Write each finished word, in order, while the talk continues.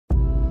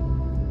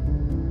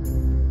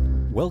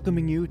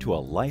Welcoming you to a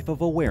life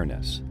of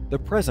awareness, the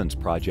Presence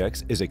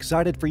Project is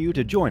excited for you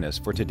to join us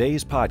for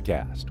today's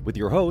podcast with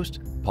your host,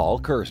 Paul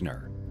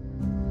Kerzner.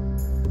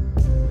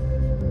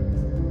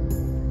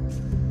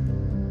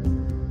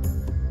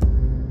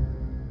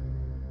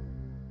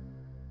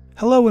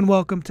 Hello and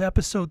welcome to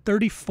episode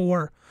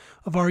 34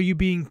 of Are You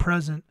Being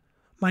Present?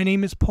 My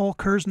name is Paul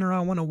Kerzner.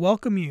 I want to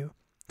welcome you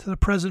to the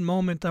present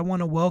moment. I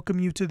want to welcome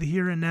you to the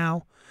here and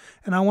now.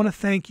 And I want to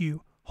thank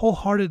you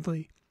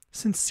wholeheartedly,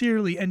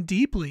 sincerely, and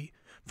deeply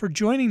for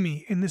joining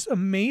me in this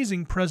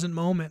amazing present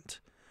moment.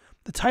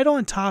 The title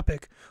and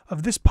topic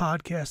of this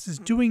podcast is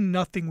Doing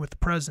Nothing with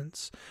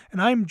Presence, and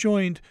I am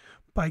joined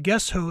by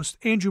guest host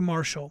Andrew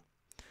Marshall.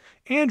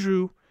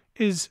 Andrew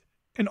is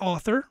an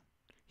author,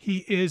 he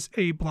is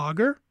a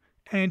blogger,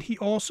 and he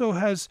also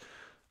has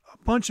a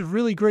bunch of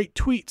really great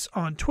tweets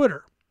on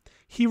Twitter.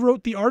 He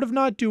wrote The Art of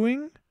Not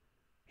Doing,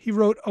 he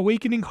wrote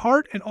Awakening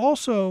Heart, and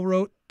also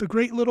wrote The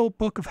Great Little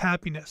Book of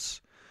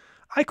Happiness.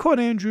 I caught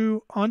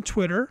Andrew on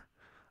Twitter.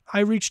 I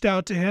reached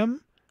out to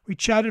him, we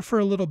chatted for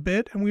a little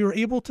bit, and we were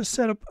able to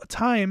set up a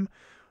time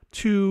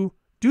to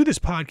do this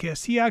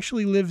podcast. He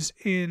actually lives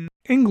in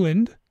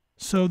England,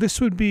 so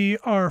this would be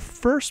our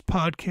first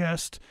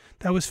podcast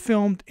that was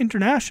filmed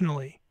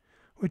internationally,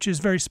 which is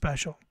very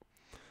special.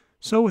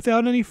 So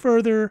without any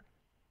further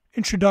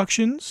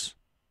introductions,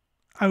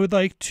 I would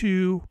like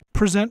to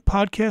present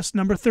podcast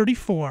number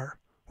 34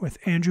 with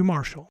Andrew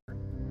Marshall.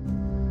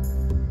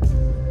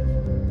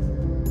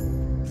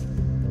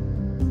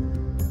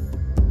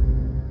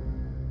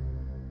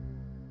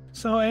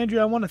 So, Andrew,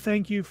 I want to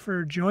thank you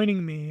for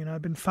joining me, and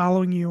I've been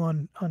following you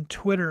on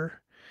Twitter,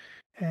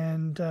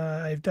 and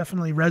I've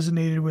definitely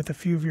resonated with a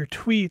few of your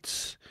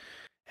tweets,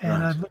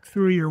 and I've looked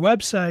through your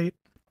website,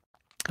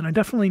 and I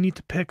definitely need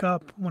to pick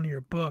up one of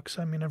your books.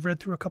 I mean, I've read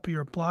through a couple of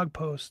your blog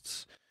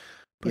posts,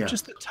 but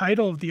just the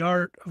title of The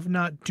Art of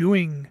Not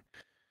Doing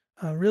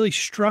really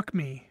struck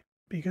me,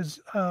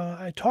 because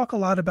I talk a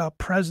lot about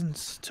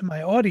presence to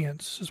my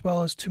audience, as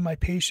well as to my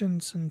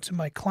patients and to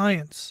my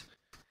clients.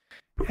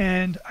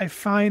 And I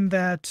find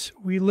that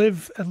we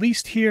live, at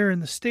least here in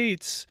the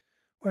States,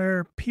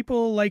 where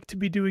people like to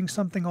be doing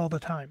something all the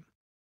time.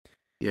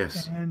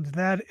 Yes. And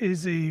that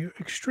is a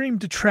extreme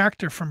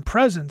detractor from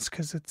presence,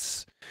 because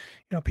it's,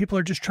 people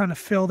are just trying to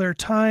fill their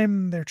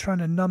time. They're trying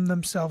to numb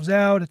themselves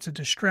out. It's a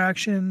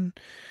distraction.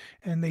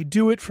 And they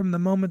do it from the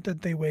moment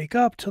that they wake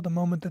up till the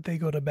moment that they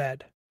go to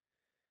bed.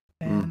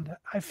 And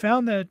I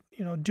found that,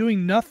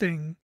 doing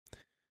nothing,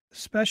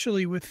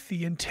 especially with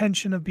the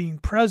intention of being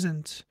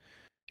present,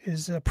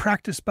 is a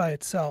practice by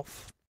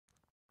itself.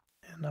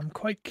 And I'm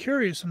quite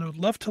curious, and I would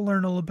love to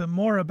learn a little bit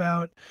more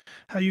about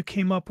how you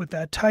came up with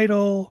that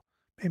title,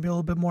 maybe a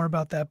little bit more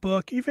about that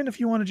book, even if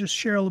you want to just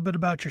share a little bit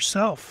about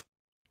yourself.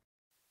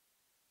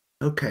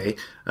 Okay.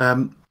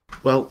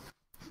 Well,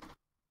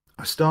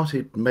 I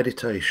started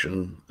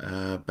meditation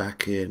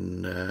back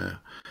in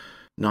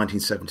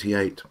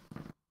 1978,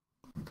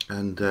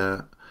 and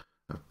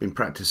I've been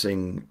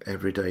practicing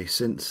every day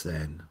since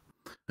then.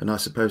 And I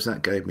suppose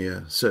that gave me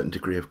a certain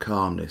degree of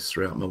calmness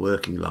throughout my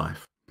working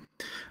life.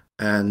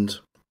 And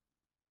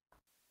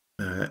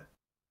probably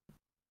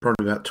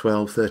about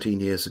 12, 13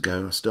 years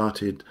ago, I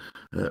started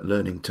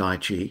learning Tai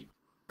Chi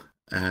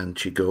and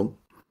Qigong.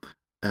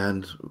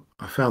 And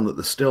I found that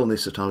the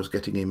stillness that I was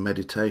getting in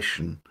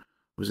meditation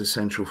was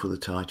essential for the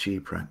Tai Chi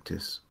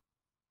practice.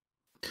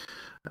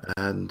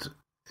 And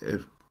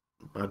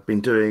I'd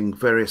been doing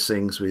various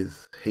things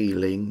with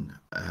healing,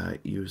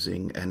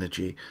 using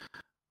energy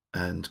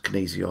and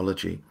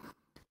kinesiology,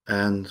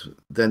 and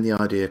then the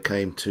idea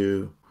came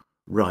to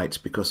write,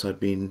 because I'd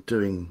been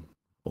doing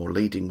or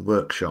leading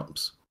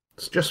workshops.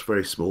 It's just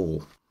very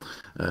small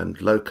and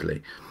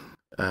locally,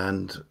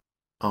 and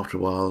after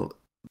a while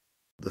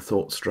the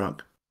thought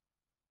struck,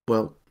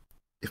 well,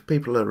 if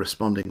people are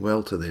responding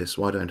well to this,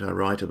 why don't I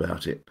write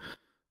about it?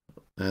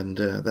 And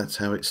that's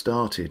how it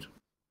started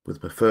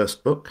with my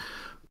first book,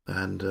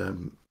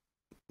 and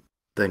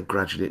then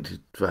gradually it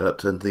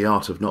developed, and The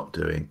Art of Not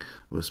Doing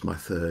was my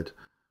third.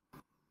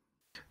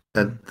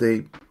 And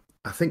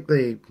I think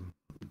the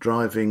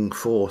driving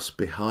force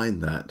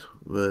behind that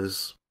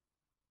was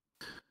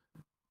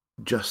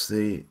just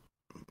the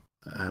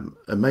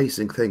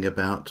amazing thing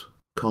about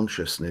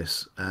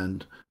consciousness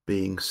and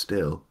being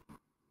still.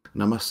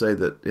 And I must say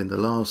that in the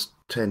last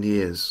 10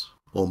 years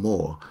or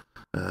more,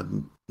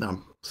 no,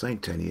 I'm saying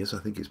 10 years, I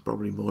think it's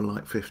probably more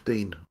like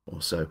 15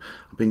 or so,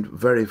 I've been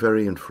very,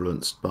 very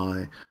influenced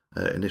by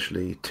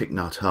initially Thich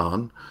Nhat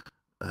Hanh,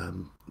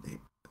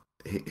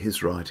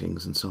 his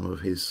writings and some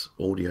of his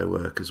audio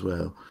work as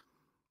well.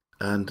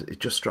 And it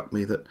just struck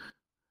me that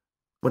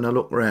when I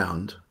look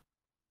round,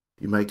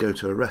 you may go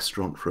to a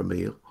restaurant for a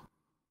meal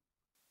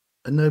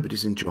and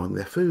nobody's enjoying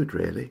their food,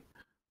 really.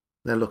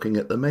 They're looking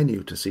at the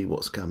menu to see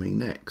what's coming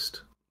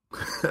next.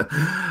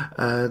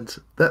 And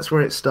that's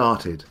where it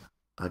started,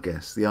 I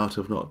guess, The Art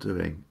of Not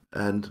Doing.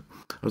 And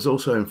I was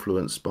also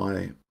influenced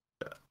by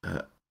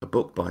a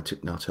book by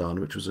Thich Nhat Hanh,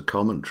 which was a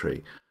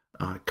commentary.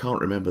 I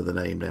can't remember the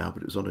name now,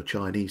 but it was on a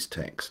Chinese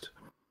text.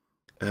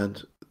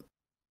 And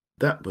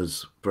that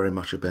was very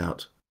much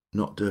about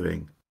not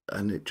doing.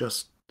 And it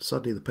just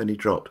suddenly the penny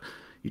dropped.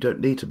 You don't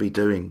need to be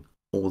doing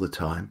all the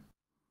time.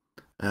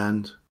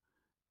 And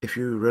if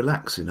you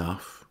relax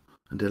enough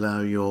and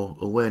allow your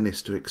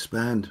awareness to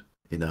expand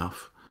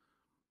enough,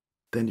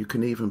 then you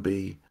can even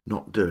be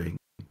not doing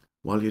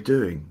while you're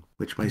doing,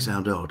 which may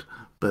sound odd,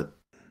 but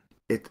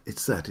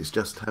it's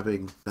just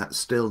having that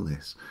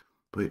stillness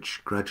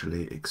which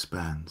gradually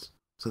expands.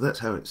 So that's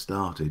how it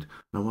started.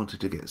 And I wanted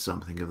to get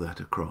something of that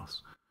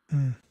across.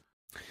 Mm.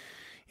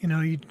 You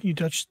know, you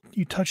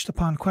touched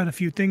upon quite a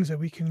few things that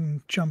we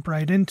can jump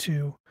right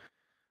into,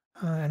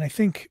 and I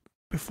think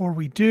before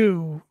we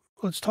do,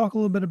 let's talk a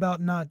little bit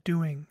about not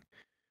doing,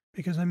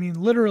 because I mean,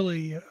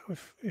 literally,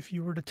 if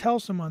you were to tell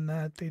someone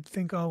that, they'd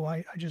think, oh,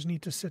 I just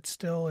need to sit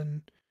still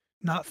and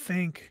not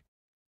think,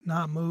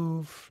 not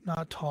move,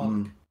 not talk.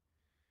 Mm,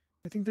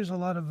 I think there's a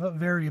lot of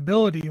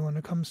variability when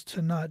it comes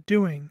to not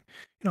doing.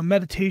 You know,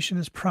 meditation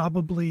is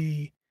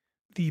probably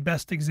the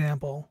best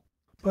example.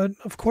 But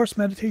of course,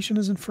 meditation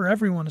isn't for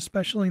everyone,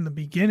 especially in the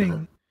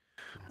beginning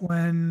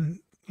when,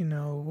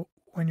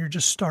 when you're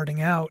just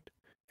starting out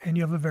and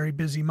you have a very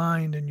busy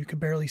mind and you can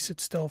barely sit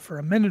still for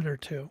a minute or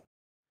two.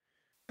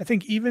 I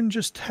think even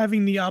just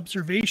having the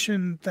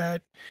observation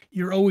that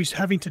you're always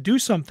having to do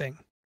something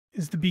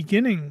is the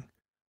beginning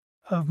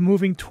of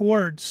moving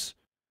towards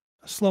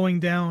slowing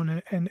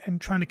down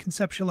and trying to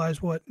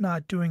conceptualize what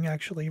not doing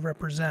actually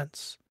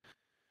represents.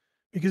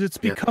 Because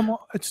yeah.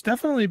 it's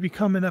definitely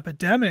become an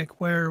epidemic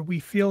where we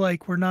feel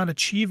like we're not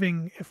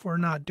achieving if we're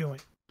not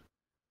doing.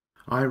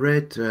 I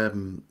read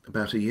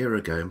about a year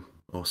ago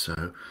or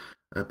so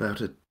about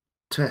a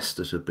test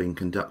that had been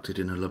conducted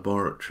in a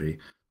laboratory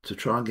to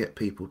try and get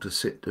people to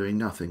sit doing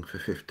nothing for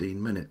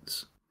 15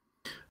 minutes.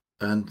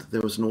 And there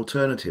was an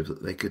alternative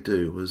that they could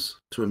do, was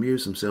to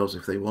amuse themselves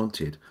if they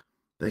wanted.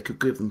 They could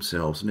give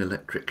themselves an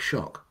electric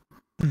shock.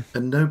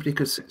 And nobody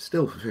could sit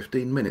still for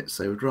 15 minutes.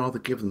 They would rather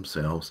give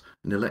themselves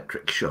an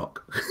electric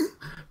shock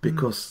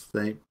because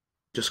they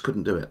just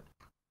couldn't do it.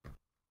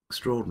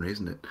 Extraordinary,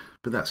 isn't it?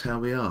 But that's how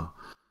we are.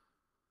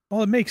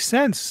 Well, it makes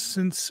sense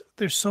since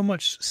there's so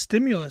much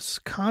stimulus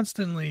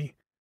constantly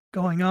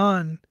going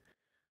on,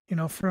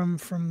 from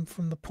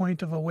the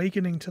point of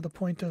awakening to the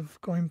point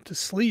of going to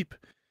sleep.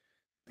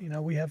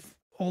 We have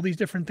all these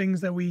different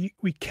things that we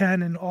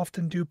can and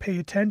often do pay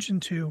attention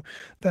to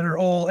that are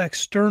all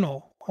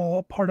external,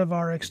 all part of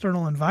our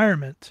external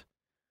environment,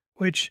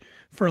 which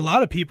for a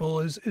lot of people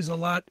is a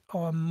lot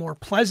more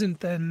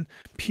pleasant than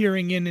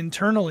peering in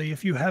internally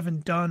if you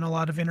haven't done a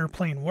lot of inner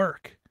plane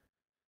work.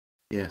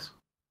 Yes.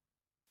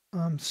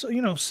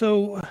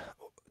 So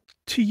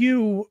to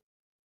you,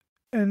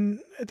 and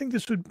I think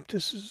this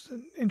is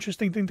an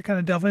interesting thing to kind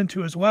of delve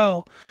into as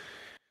well.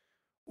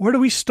 Where do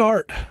we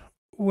start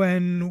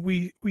when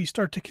we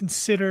start to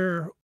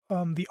consider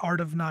the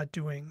art of not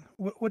doing?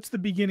 What's the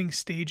beginning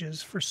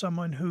stages for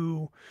someone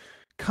who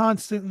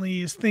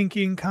constantly is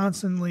thinking,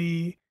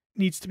 constantly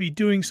needs to be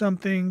doing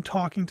something,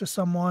 talking to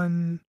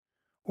someone?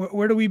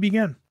 Where do we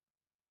begin?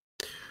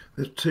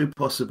 There's two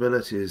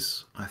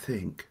possibilities, I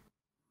think.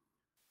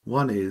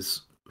 One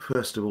is,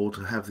 first of all,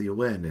 to have the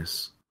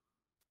awareness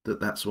that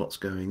that's what's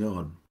going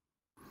on.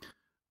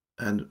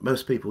 And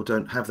most people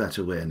don't have that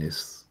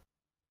awareness.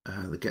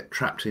 They get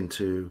trapped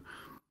into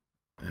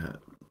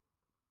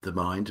the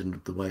mind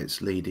and the way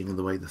it's leading and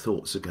the way the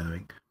thoughts are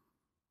going,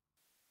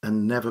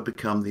 and never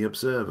become the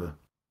observer.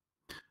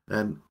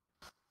 And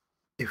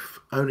if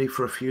only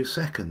for a few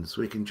seconds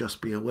we can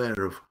just be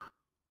aware of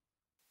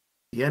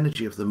the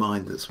energy of the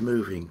mind that's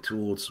moving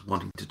towards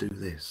wanting to do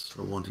this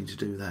or wanting to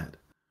do that,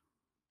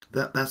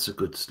 that's a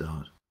good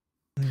start.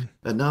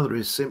 Another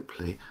is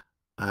simply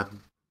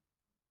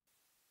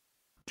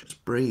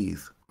just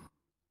breathe,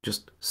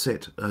 just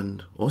sit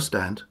or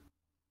stand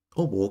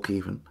or walk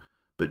even,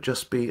 but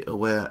just be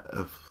aware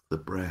of the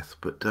breath,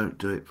 but don't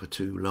do it for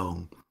too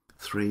long.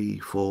 3,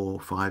 4,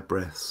 5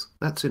 breaths,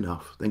 that's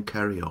enough, then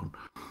carry on.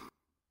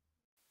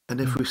 And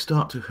if we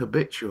start to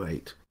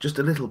habituate just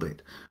a little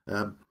bit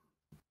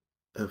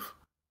of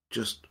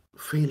just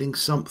feeling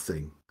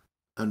something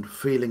and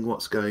feeling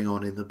what's going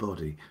on in the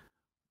body,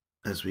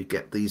 as we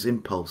get these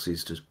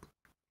impulses to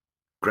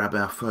grab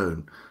our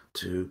phone,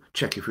 to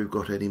check if we've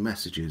got any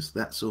messages,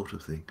 that sort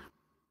of thing.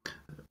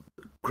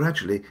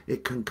 Gradually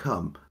it can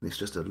come, and it's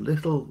just a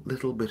little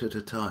bit at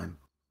a time.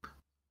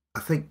 I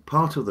think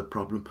part of the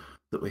problem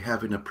that we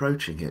have in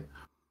approaching it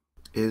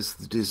is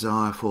the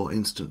desire for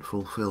instant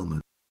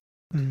fulfillment.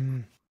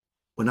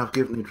 When I've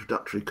given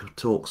introductory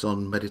talks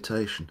on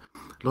meditation,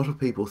 a lot of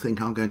people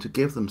think I'm going to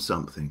give them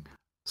something,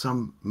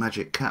 some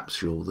magic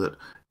capsule that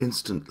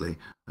instantly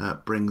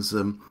brings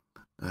them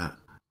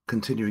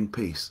continuing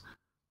peace.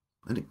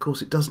 And of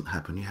course it doesn't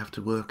happen, you have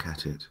to work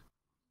at it.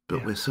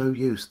 But we're so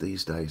used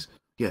these days.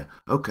 Yeah,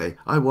 okay,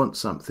 I want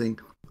something,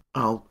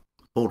 I'll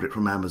order it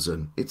from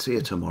Amazon. It's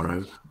here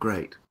tomorrow.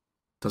 Great.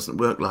 Doesn't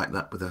work like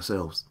that with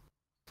ourselves.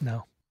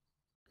 No,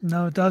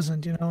 it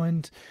doesn't,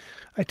 and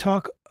I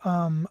talk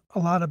a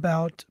lot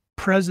about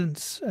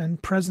presence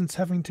and presence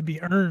having to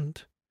be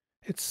earned.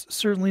 It's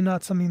certainly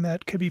not something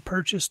that could be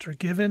purchased or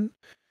given.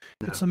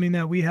 It's No. something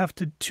that we have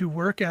to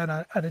work at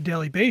a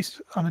daily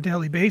base on a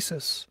daily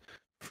basis,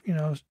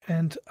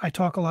 and I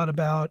talk a lot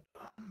about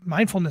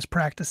mindfulness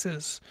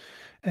practices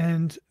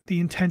and the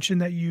intention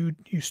that you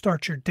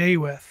start your day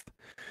with.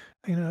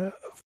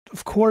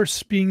 Of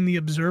course, being the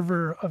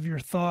observer of your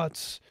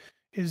thoughts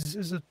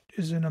is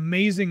an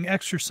amazing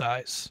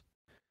exercise.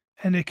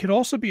 And it could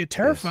also be a Yes.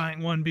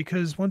 terrifying one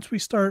because once we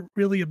start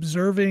really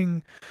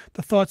observing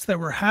the thoughts that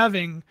we're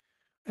having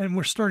and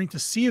we're starting to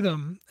see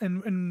them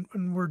and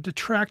we're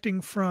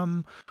detracting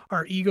from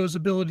our ego's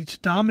ability to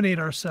dominate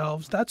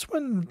ourselves, that's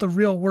when the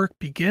real work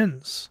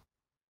begins.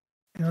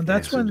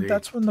 Yes, indeed.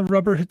 That's when the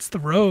rubber hits the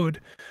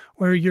road,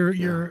 where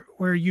Yeah.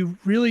 where you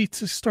really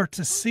to start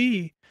to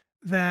see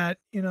that,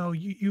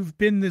 you've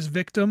been this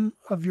victim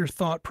of your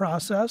thought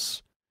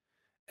process,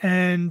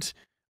 and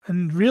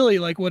really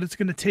like what it's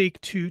going to take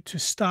to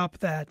stop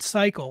that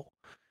cycle.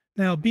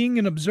 Now, being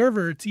an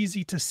observer, it's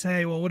easy to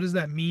say, well, what does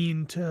that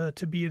mean to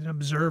be an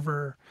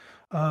observer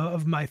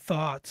of my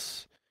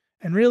thoughts?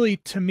 And really,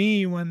 to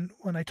me, when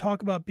I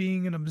talk about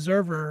being an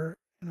observer,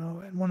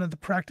 and one of the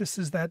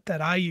practices that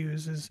I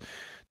use is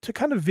to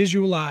kind of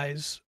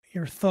visualize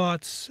your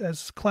thoughts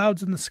as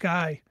clouds in the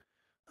sky,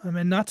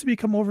 and not to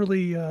become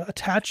overly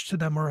attached to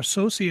them or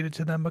associated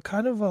to them, but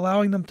kind of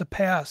allowing them to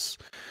pass,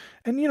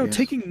 and Yes.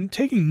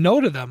 taking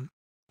note of them,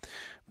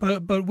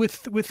 but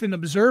with an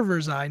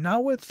observer's eye,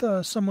 not with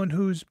someone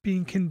who's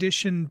being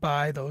conditioned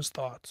by those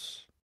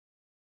thoughts.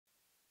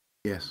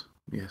 Yes.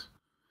 Yes.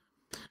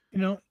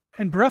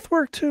 And breath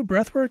work too.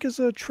 Breath work is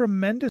a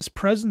tremendous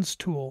presence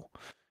tool.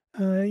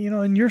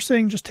 And you're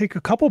saying just take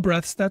a couple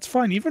breaths. That's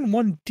fine. Even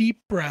one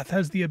deep breath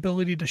has the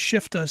ability to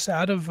shift us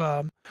out of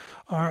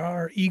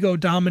our ego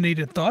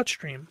dominated thought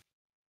stream.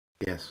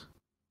 Yes.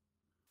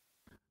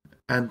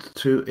 And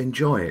to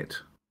enjoy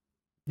it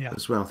Yeah.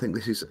 as well. I think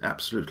this is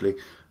absolutely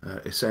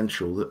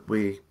essential that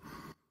we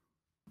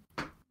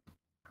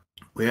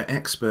are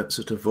experts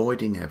at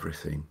avoiding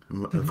everything,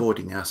 Mhm.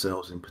 avoiding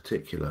ourselves in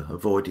particular,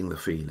 avoiding the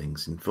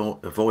feelings,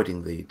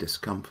 avoiding the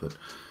discomfort.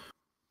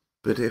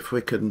 But if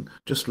we can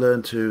just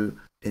learn to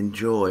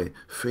enjoy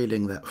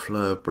feeling that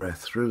flow of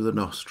breath through the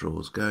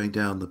nostrils, going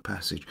down the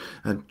passage,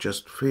 and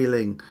just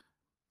feeling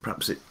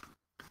perhaps it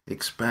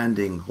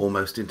expanding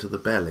almost into the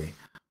belly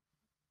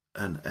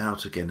and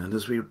out again. And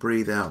as we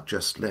breathe out,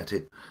 just let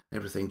it,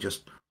 everything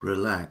just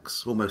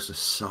relax, almost a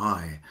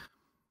sigh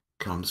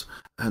comes.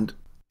 And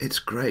it's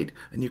great.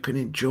 And you can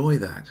enjoy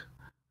that.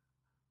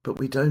 But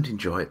we don't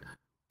enjoy it,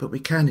 but we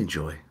can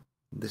enjoy.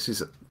 This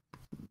is,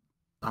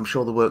 I'm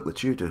sure the work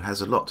that you do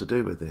has a lot to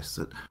do with this,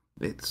 that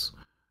it's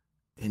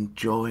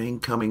enjoying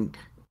coming.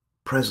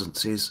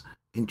 Presence is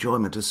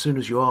enjoyment. As soon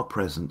as you are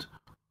present,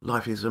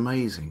 life is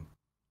amazing,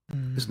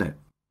 Mm. isn't it?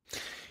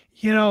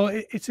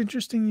 It's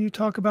interesting you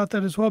talk about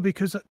that as well,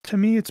 because to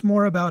me, it's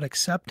more about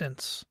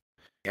acceptance.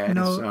 You Yes,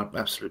 know, I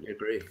absolutely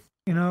agree.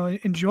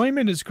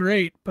 enjoyment is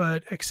great,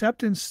 but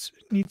acceptance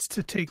needs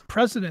to take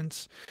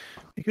precedence,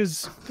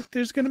 because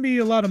there's going to be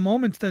a lot of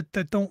moments that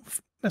don't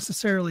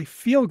necessarily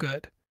feel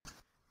good.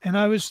 And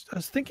I was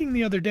thinking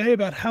the other day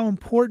about how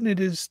important it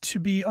is to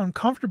be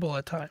uncomfortable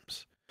at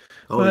times.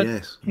 Oh, But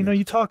yes, yes,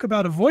 you talk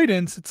about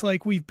avoidance. It's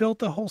like we've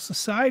built a whole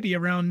society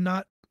around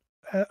not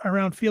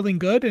around feeling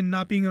good and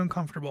not being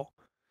uncomfortable.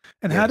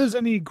 And how yes, does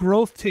any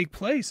growth take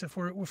place if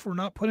we're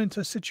not put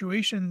into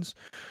situations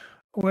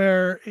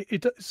where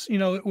it does,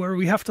 where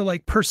we have to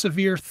like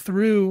persevere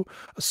through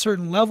a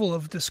certain level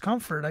of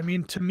discomfort? I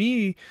mean, to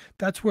me,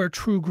 that's where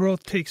true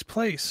growth takes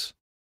place.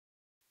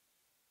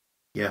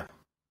 yeah.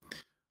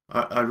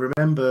 I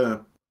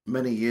remember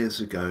many years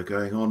ago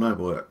going on a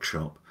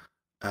workshop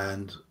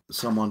and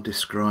someone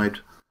described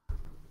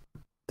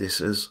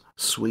this as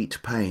sweet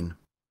pain.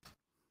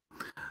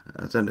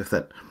 I don't know if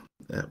that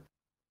uh,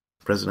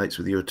 resonates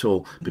with you at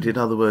all, but Mhm. in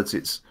other words,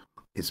 it's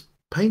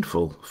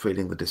painful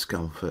feeling the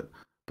discomfort,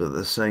 but at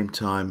the same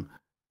time,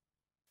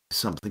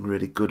 something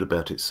really good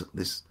about it.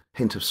 This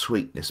hint of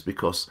sweetness,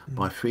 because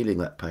by Mhm. feeling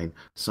that pain,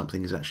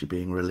 something is actually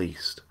being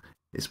released.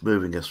 It's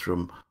moving us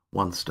from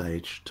one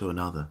stage to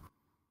another.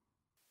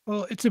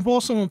 Well, it's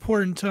also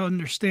important to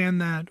understand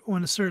that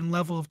when a certain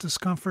level of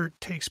discomfort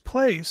takes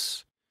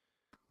place,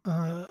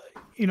 uh,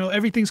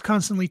 everything's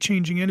constantly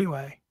changing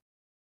anyway.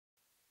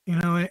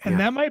 And Yeah.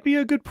 that might be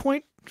a good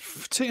point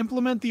to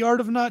implement the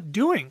art of not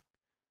doing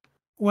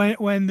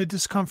when the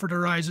discomfort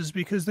arises,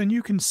 because then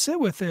you can sit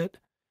with it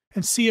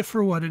and see it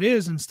for what it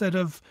is instead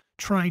of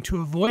trying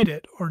to avoid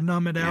it or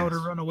numb it out or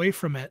Yes. run away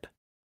from it.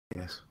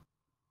 Yes.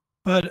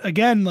 But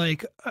again,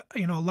 like,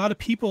 a lot of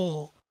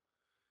people,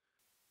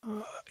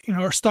 uh,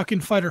 are stuck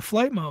in fight or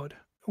flight mode,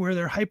 where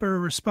they're hyper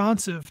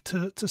responsive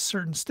to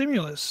certain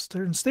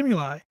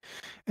stimuli.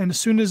 And as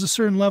soon as a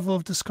certain level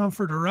of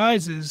discomfort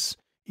arises,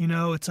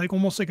 it's like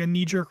almost like a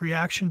knee jerk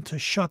reaction to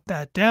shut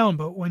that down.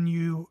 But when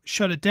you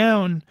shut it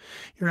down,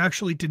 you're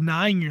actually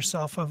denying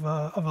yourself of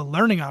a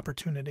learning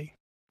opportunity.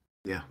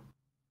 Yeah.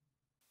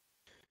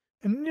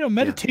 And, Yeah.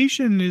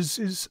 meditation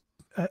is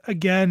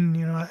again,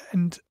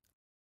 and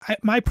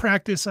my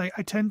practice, I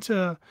tend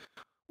to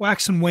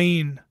wax and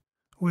wane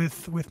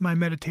with my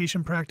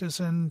meditation practice,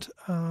 and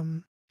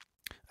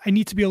I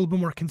need to be a little bit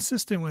more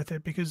consistent with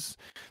it, because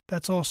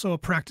that's also a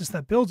practice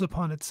that builds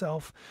upon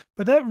itself.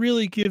 But that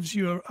really gives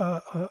you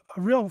a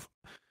real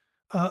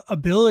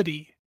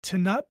ability to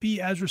not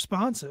be as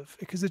responsive,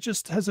 because it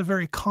just has a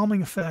very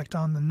calming effect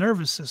on the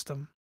nervous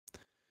system.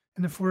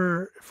 And if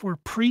we're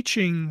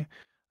preaching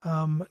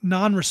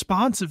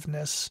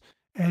non-responsiveness,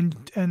 and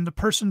the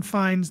person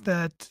finds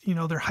that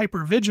they're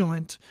hyper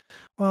vigilant,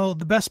 well,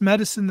 the best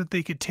medicine that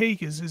they could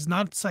take is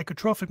not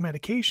psychotropic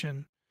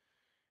medication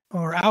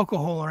or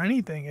alcohol or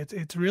anything.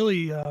 It's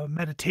really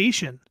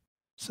meditation,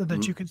 so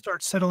that you can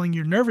start settling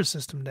your nervous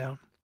system down.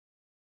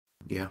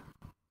 Yeah.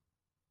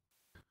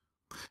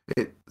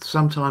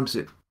 Sometimes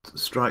it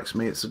strikes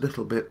me it's a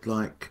little bit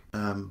like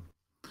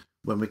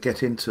when we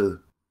get into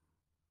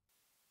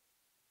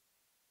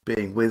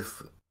being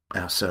with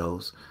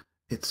ourselves,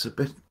 it's a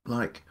bit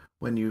like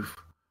when you've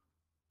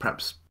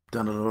perhaps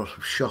done a lot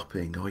of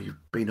shopping, or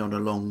you've been on a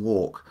long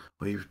walk,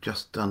 or you've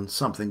just done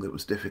something that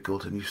was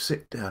difficult, and you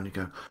sit down, you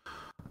go,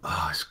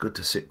 oh, it's good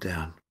to sit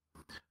down.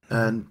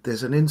 And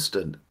there's an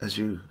instant as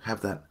you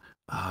have that,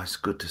 it's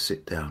good to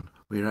sit down,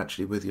 where you're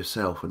actually with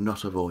yourself and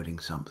not avoiding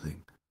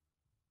something.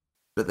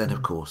 But then,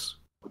 of course,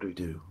 what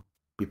do?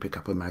 We pick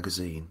up a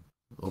magazine,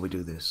 or we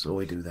do this, or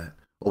we do that,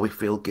 or we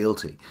feel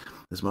guilty.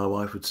 As my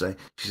wife would say,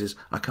 she says,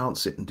 I can't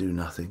sit and do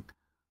nothing.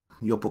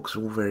 Your books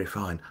are all very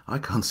fine. I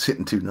can't sit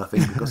and do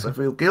nothing because I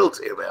feel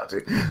guilty about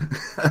it.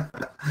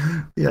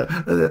 Yeah,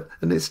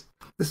 and it's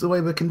the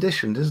way we're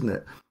conditioned, isn't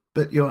it?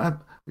 But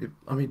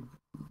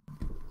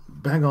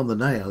bang on the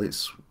nail.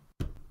 It's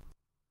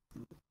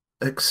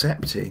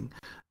accepting,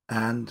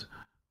 and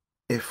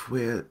if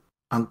we're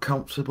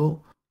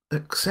uncomfortable,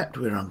 accept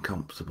we're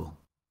uncomfortable.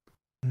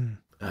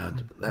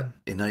 And that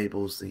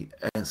enables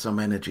some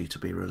energy to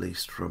be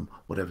released from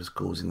whatever's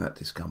causing that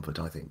discomfort,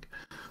 I think.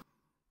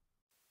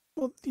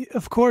 Well,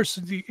 of course,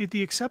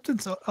 the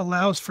acceptance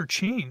allows for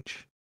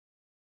change.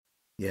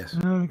 Yes.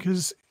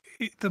 Because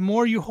the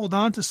more you hold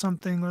on to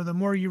something, or the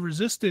more you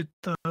resist it,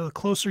 the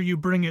closer you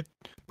bring it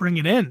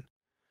in.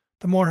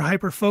 The more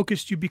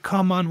hyper-focused you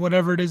become on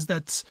whatever it is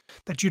that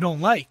you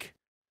don't like.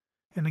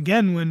 And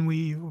again, when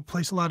we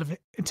place a lot of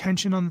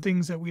attention on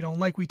things that we don't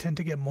like, we tend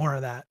to get more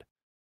of that.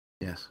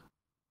 Yes.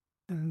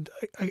 And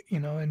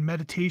and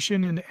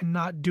meditation and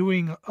not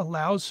doing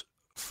allows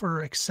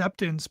for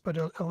acceptance, but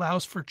it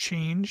allows for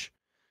change.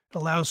 It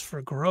allows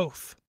for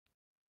growth.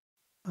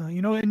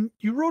 And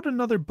you wrote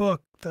another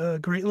book, The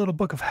Great Little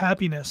Book of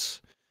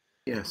Happiness.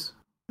 Yes.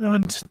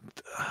 And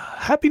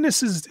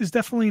happiness is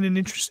definitely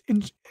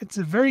it's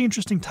a very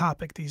interesting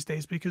topic these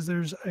days, because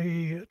there's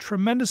a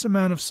tremendous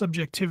amount of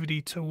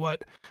subjectivity to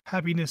what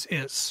happiness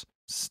is.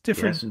 It's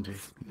different, yes,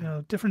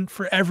 indeed. Different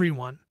for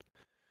everyone.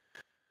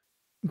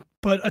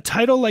 But a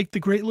title like The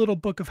Great Little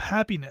Book of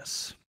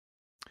Happiness,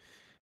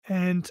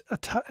 and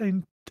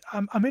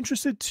I'm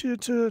interested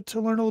to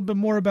learn a little bit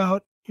more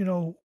about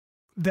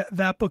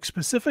that book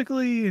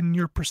specifically, and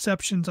your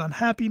perceptions on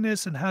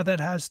happiness, and how that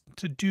has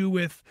to do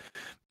with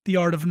the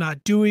art of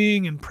not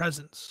doing and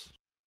presence.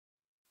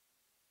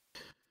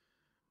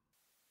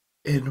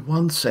 In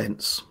one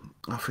sense,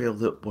 I feel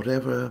that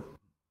whatever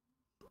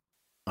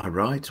I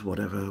write,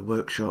 whatever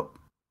workshop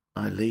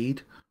I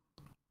lead,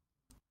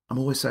 I'm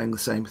always saying the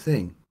same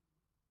thing,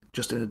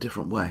 just in a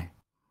different way.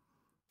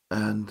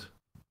 And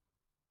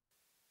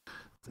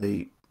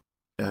the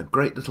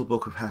Great Little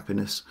Book of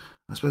Happiness,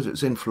 I suppose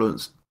it's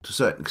influenced to a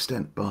certain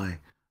extent by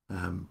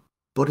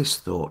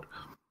Buddhist thought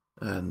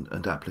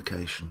and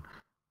application.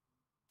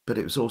 But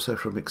it was also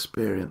from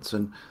experience.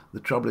 And the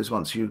trouble is,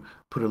 once you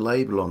put a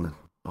label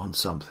on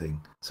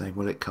something, saying,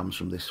 well, it comes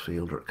from this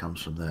field or it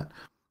comes from that,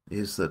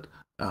 is that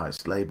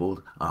it's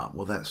labeled,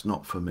 well, that's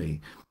not for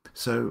me.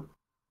 So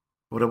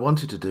what I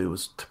wanted to do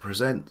was to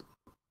present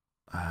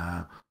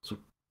sort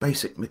of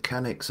basic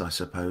mechanics, I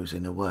suppose,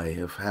 in a way,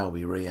 of how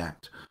we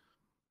react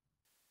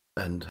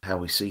and how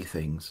we see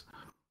things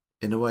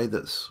in a way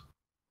that's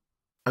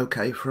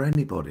okay for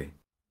anybody.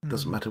 It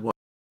doesn't matter what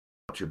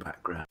your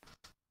background.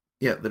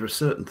 Yeah, there are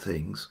certain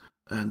things,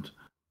 and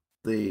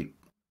the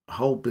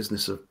whole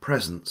business of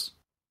presence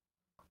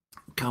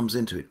comes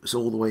into it. It's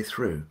all the way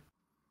through.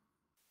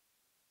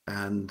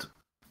 And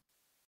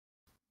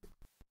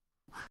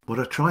what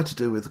I tried to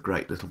do with the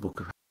Great Little Book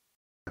of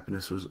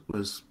Happiness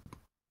was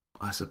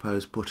I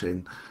suppose, put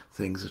in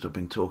things that I've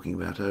been talking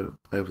about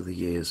over the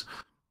years.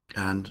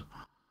 And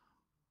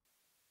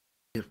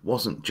it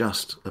wasn't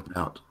just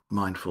about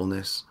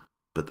mindfulness,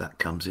 but that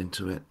comes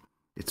into it.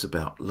 It's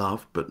about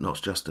love, but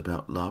not just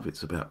about love.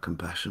 It's about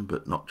compassion,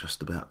 but not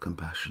just about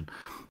compassion.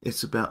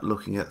 It's about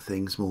looking at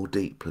things more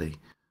deeply,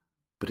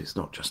 but it's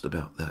not just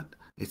about that.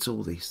 It's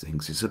all these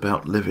things. It's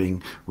about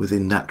living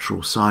within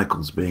natural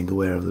cycles, being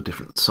aware of the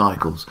different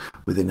cycles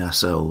within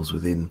ourselves,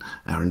 within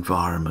our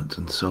environment,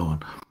 and so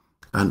on.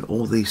 And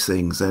all these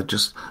things, they're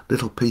just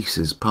little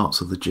pieces, parts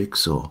of the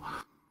jigsaw.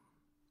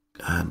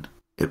 And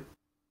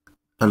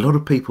a lot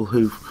of people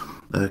who've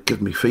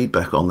given me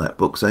feedback on that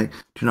book say, do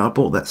you know, I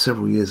bought that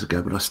several years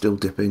ago, but I still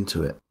dip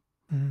into it.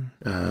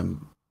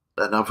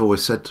 and I've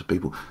always said to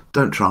people,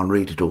 don't try and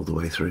read it all the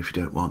way through if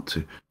you don't want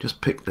to.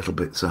 Just pick little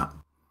bits up,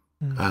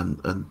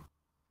 and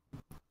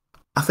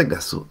I think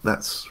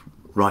that's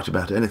right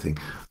about anything.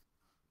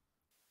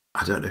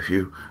 I don't know if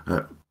you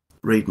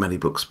read many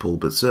books, Paul,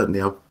 but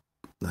certainly I'll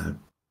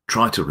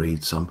try to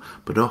read some.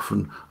 But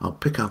often I'll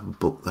pick up a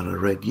book that I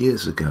read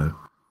years ago.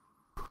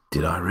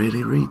 Did I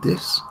really read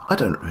this? I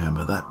don't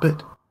remember that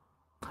bit.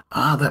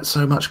 Ah, that's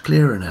so much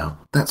clearer now.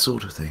 That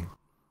sort of thing.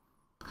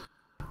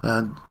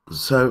 And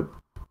so,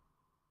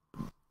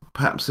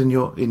 perhaps in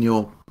your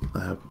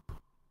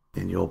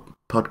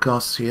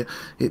podcasts here,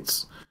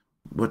 it's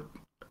what,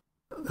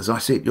 as I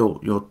see it,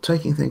 you're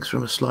taking things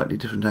from a slightly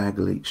different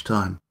angle each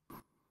time.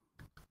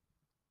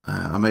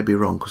 I may be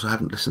wrong because I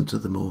haven't listened to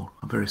them all.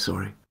 I'm very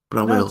sorry, but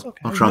I will.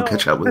 Okay. I'll try and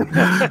catch up with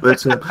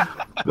you.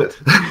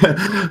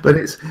 But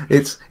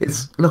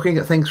it's looking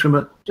at things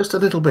from just a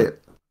little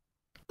bit.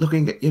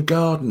 Looking at your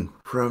garden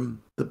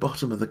from the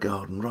bottom of the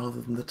garden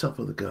rather than the top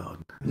of the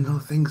garden. You know,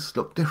 things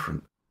look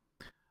different.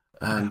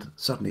 And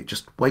suddenly it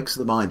just wakes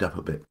the mind up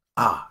a bit.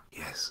 Ah,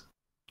 yes.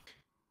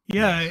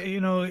 Yeah,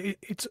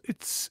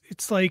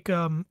 it's like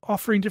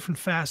offering different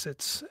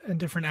facets and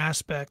different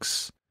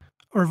aspects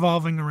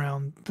revolving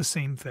around the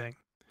same thing.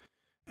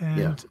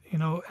 And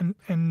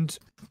and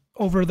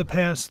over the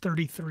past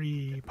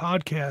 33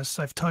 podcasts,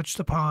 I've touched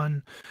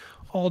upon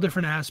all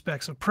different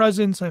aspects of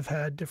presence. I've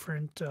had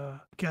different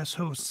guest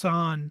hosts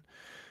on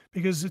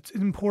because it's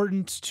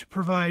important to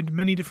provide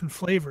many different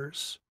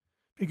flavors,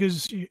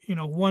 because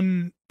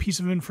one piece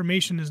of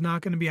information is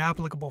not going to be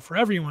applicable for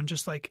everyone,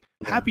 just like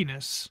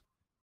happiness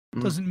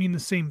doesn't mean the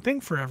same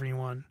thing for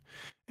everyone.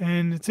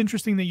 And it's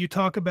interesting that you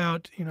talk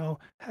about,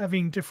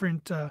 having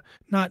different,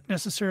 not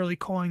necessarily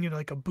calling it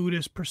like a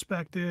Buddhist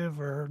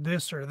perspective or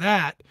this or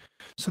that,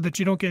 so that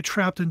you don't get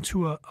trapped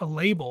into a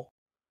label.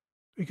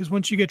 Because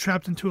once you get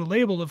trapped into a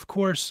label, of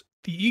course,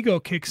 the ego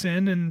kicks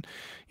in, and,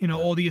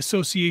 all the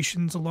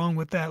associations along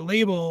with that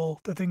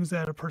label, the things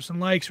that a person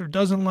likes or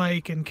doesn't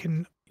like and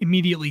can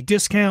immediately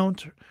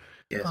discount.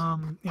 Yes.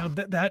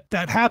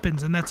 That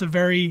happens. And that's a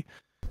very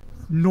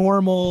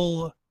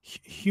normal,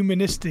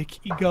 humanistic,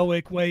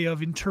 egoic way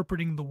of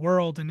interpreting the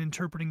world and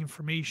interpreting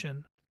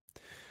information.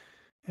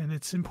 And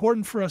it's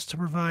important for us to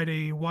provide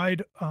a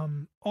wide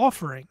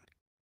offering,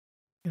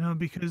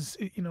 because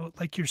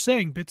like you're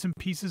saying, bits and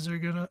pieces are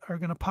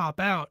gonna pop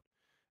out,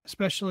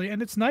 especially.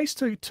 And it's nice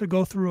to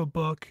go through a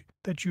book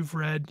that you've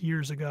read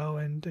years ago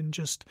and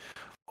just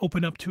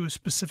open up to a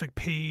specific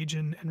page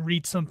and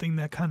read something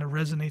that kind of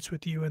resonates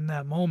with you in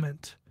that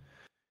moment.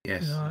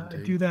 Yes, I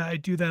do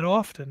that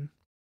often.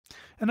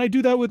 And I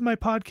do that with my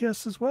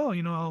podcasts as well.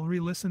 I'll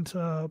re-listen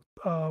to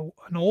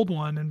an old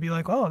one and be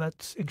like, oh,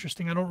 that's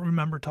interesting. I don't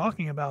remember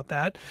talking about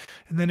that.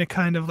 And then it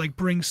kind of like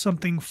brings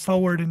something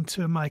forward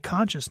into my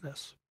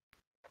consciousness.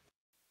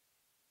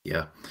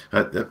 Yeah.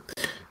 A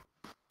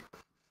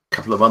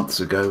couple of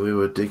months ago, we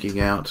were digging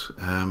out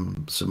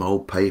some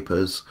old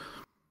papers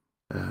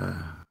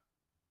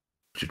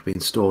which had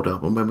been stored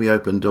up. And when we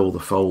opened all the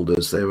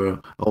folders, there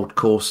were old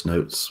course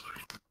notes.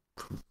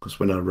 Because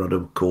when I run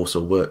a course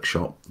or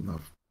workshop,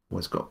 I've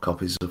always got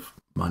copies of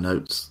my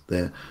notes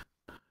there.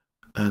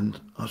 And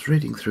I was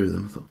reading through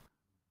them and thought,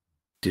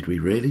 did we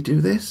really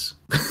do this?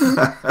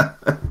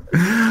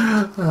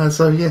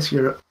 So yes,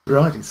 you're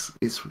right.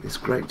 It's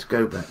great to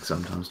go back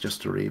sometimes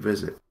just to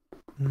revisit.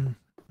 You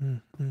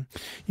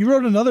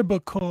wrote another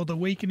book called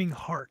Awakening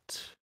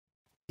Heart.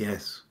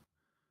 Yes.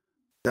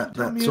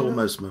 That's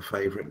almost my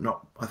favourite.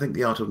 I think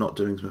The Art of Not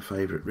Doing is my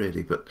favourite,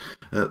 really. But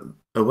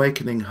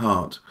Awakening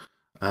Heart,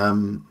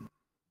 The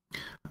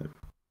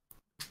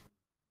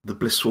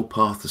Blissful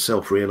Path to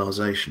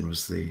Self-Realization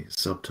was the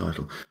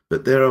subtitle.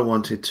 But there I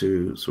wanted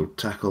to sort of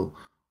tackle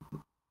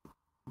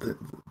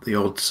the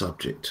odd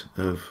subject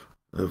of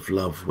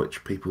love,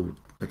 which people,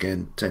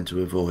 again, tend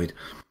to avoid.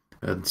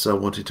 And so I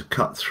wanted to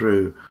cut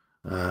through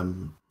a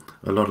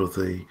lot of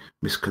the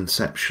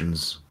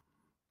misconceptions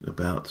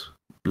about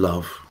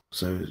love.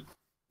 So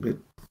a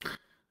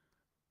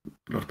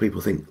lot of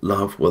people think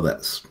love, well,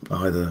 that's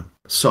either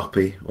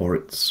soppy or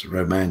it's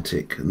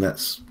romantic, and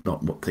that's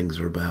not what things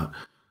are about.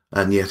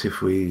 And yet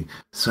if we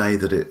say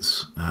that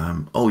it's,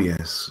 oh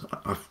yes,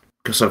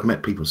 because I've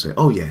met people say,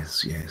 oh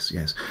yes,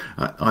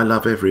 I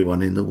love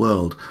everyone in the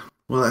world.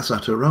 Well, that's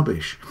utter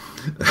rubbish.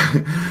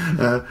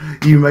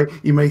 You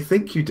may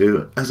think you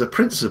do as a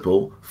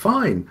principle,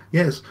 fine,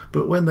 yes,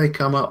 but when they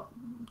come up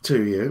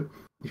to you,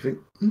 you think,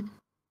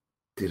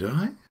 did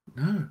I?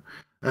 No.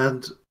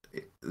 And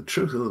the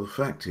truth of the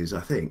fact is,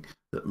 I think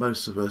that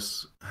most of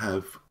us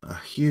have a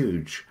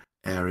huge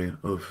area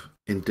of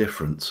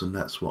indifference, and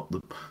that's what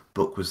the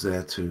book was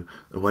there to,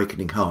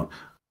 Awakening Heart.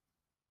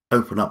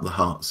 Open up the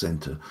heart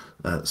center,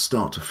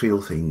 start to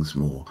feel things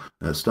more,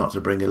 start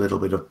to bring a little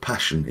bit of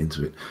passion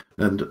into it.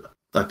 And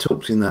I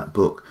talked in that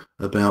book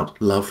about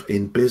love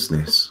in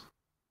business,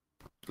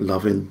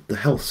 love in the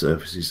health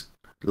services,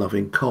 love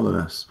in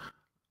commerce,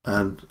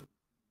 and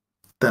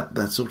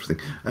that sort of thing.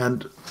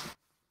 And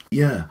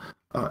yeah,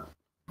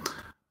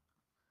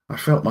 I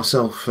felt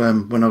myself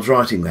when I was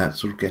writing that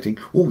sort of getting,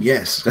 oh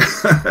yes,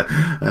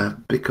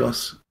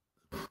 because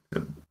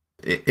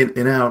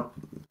in our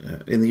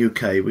in the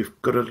UK we've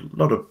got a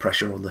lot of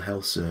pressure on the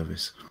health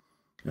service,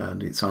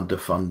 and it's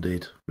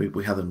underfunded.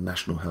 We have a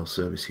national health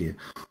service here,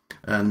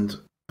 and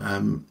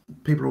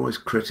people are always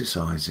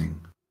criticising,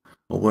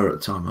 or were at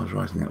the time I was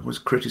writing that, was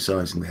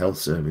criticising the health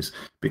service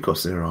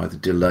because there are either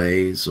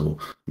delays or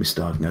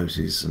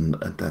misdiagnoses and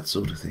that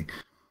sort of thing.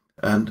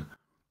 And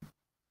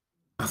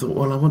I thought,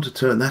 well, I want to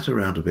turn that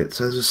around a bit.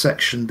 So there's a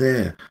section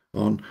there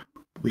on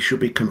we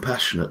should be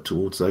compassionate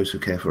towards those who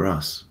care for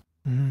us.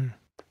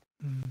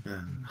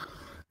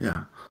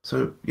 Yeah.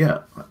 So, yeah,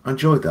 I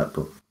enjoyed that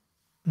book.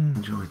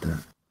 Enjoyed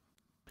that.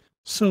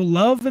 So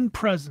love and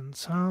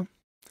presence, huh?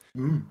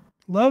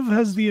 Love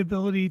has the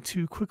ability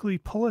to quickly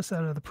pull us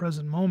out of the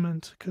present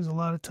moment, because a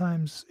lot of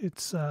times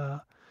it's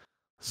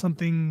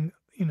something,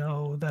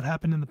 that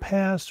happened in the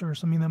past or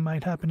something that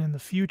might happen in the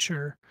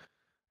future.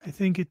 I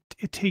think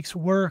it takes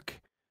work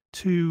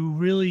to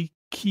really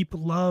keep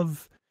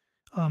love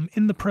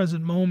in the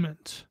present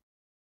moment.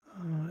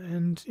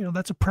 And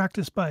that's a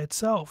practice by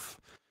itself.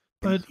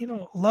 But,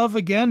 love,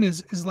 again,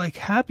 is like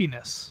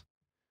happiness.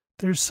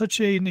 There's such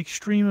an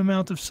extreme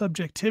amount of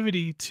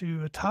subjectivity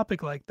to a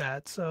topic like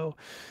that. So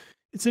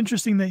it's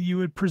interesting that you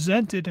would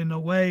present it in a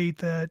way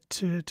that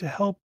to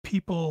help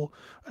people,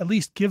 at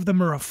least give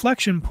them a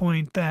reflection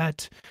point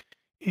that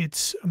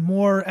it's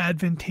more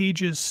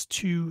advantageous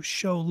to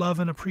show love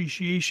and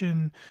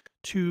appreciation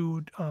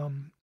to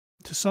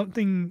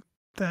something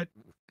that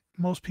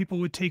most people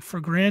would take for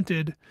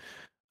granted,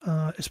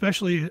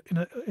 especially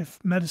if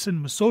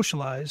medicine was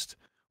socialized,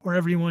 where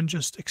everyone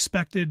just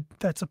expected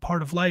that's a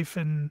part of life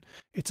and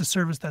it's a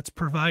service that's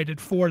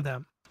provided for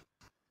them.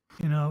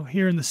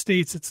 Here in the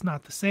States, it's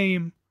not the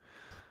same.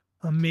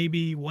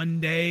 Maybe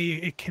one day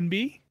it can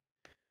be,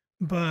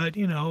 but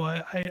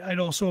I'd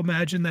also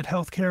imagine that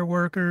healthcare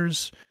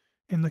workers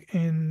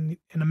in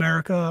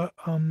America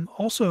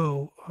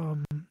also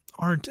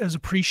aren't as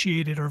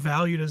appreciated or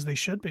valued as they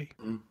should be.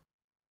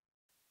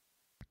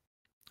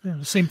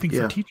 The same thing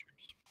for teachers.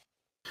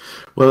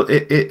 Well,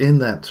 in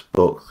that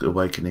book,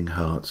 Awakening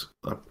Heart,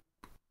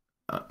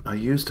 I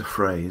used a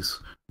phrase,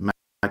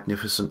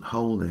 magnificent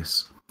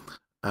wholeness,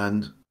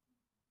 and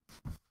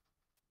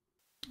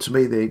to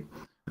me,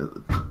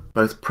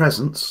 both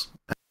presence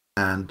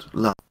and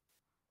love.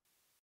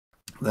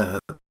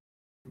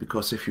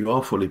 Because if you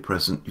are fully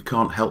present, you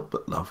can't help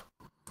but love.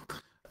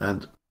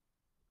 And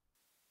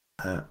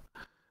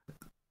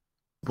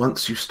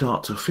once you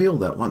start to feel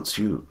that, once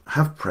you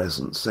have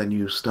presence, then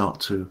you start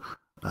to,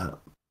 I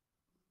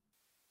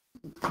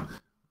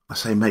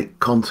say make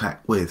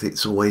contact with,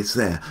 it's always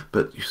there,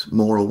 but you're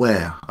more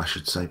aware, I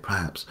should say,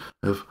 perhaps,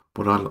 of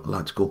what I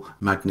like to call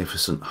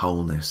magnificent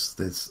wholeness.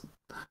 There's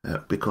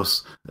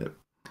because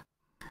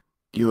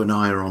you and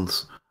I are on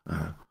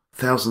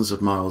thousands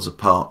of miles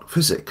apart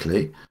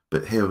physically,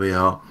 but here we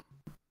are,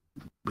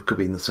 we could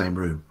be in the same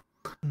room.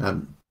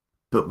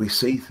 But we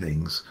see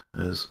things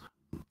as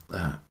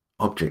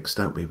objects,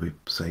 don't we? We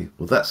say,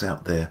 well, that's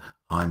out there,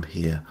 I'm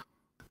here.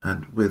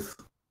 And with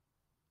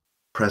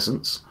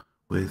presence,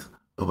 with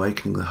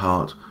awakening the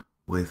heart,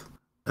 with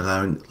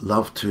allowing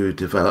love to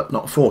develop,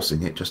 not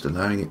forcing it, just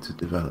allowing it to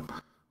develop,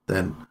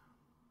 then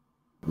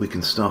we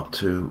can start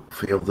to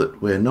feel that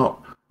we're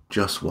not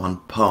just one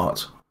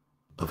part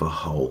of a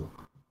whole,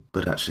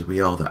 but actually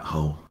we are that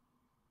whole.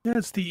 Yeah,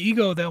 it's the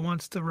ego that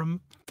wants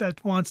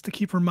to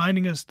keep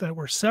reminding us that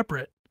we're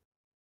separate.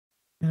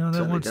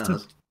 That wants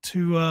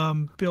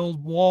to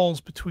build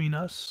walls between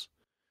us.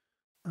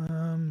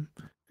 And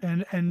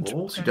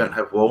walls? You don't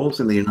have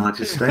walls in the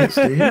United States,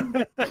 do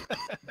you?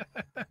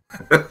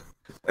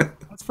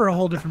 That's for a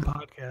whole different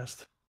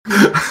podcast.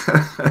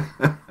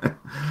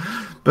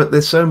 But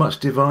there's so much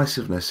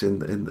divisiveness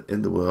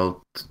in the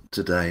world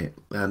today,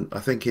 and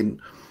I think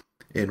in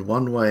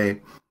one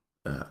way,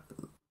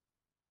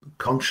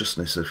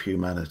 consciousness of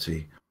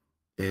humanity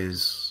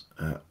is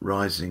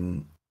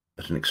rising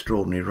at an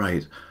extraordinary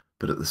rate.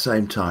 But at the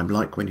same time,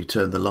 like when you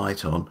turn the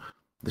light on,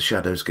 the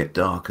shadows get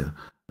darker.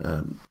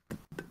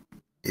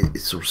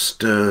 It sort of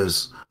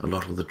stirs a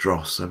lot of the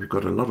dross. So we've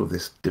got a lot of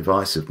this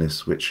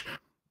divisiveness, which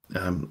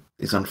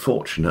is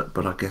unfortunate,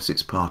 but I guess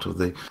it's part of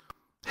the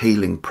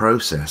healing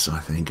process, I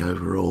think,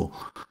 overall.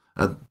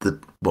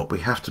 What we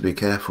have to be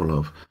careful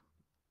of,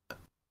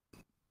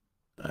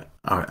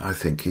 I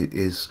think,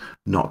 is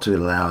not to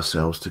allow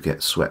ourselves to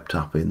get swept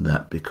up in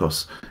that,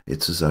 because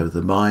it's as though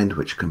the mind,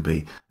 which can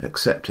be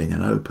accepting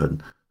and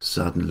open,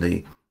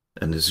 suddenly,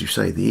 and as you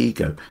say, the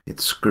ego,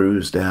 it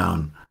screws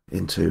down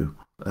into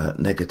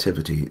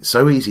negativity. It's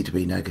so easy to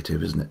be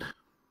negative, isn't it?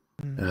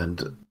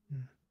 And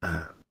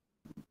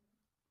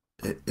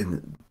in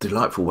the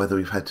delightful weather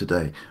we've had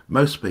today,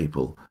 most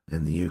people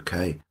in the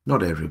UK,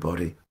 not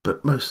everybody,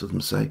 but most of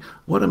them say,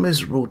 what a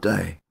miserable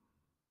day.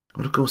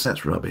 Well, of course,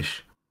 that's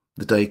rubbish.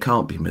 The day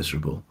can't be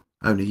miserable.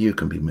 only you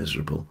can be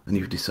miserable, and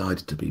you've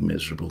decided to be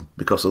miserable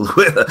because of the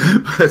weather.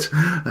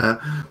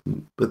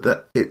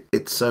 But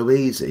it's so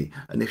easy,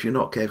 and if you're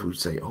not careful, you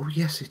say, "Oh,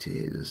 yes, it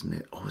is, isn't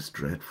it? Oh, it's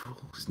dreadful,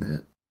 isn't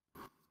it?"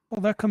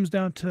 Well, that comes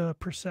down to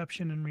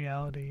perception and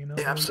reality.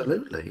 Yeah,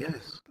 absolutely,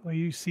 yes. The way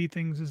you see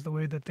things is the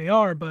way that they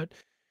are. But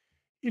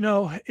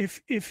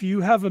if you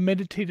have a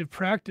meditative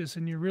practice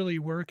and you're really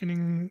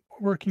working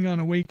on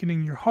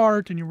awakening your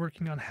heart and you're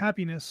working on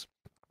happiness,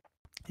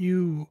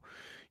 you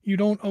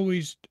don't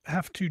always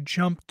have to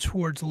jump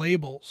towards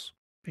labels,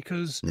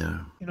 because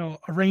Yeah,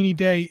 a rainy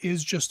day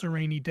is just a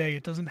rainy day.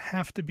 It doesn't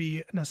have to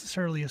be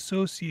necessarily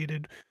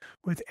associated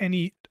with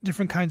any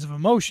different kinds of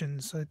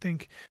emotions. I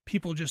think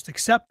people just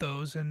accept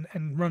those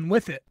and run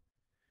with it.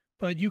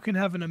 But you can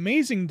have an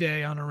amazing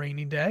day on a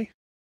rainy day,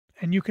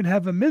 and you can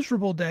have a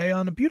miserable day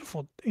on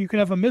you can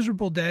have a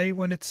miserable day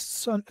when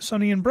it's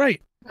sunny and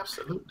bright.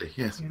 absolutely,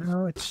 yes.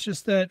 It's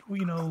just that,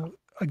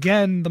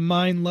 again, the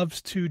mind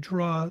loves to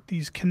draw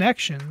these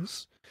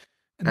connections,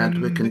 and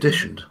And we're then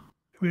conditioned.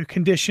 we're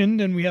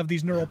conditioned, and we have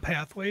these neural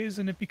pathways,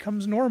 and it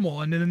becomes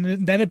normal, and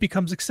then it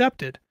becomes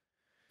accepted.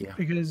 Yeah.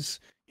 Because,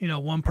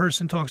 one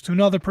person talks to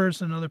another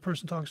person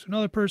talks to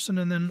another person,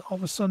 and then all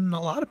of a sudden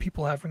a lot of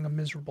people are having a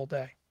miserable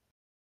day.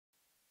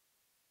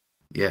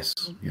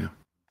 Yes, yeah.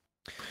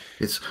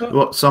 It's Well,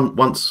 what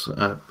once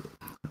I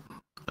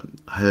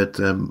heard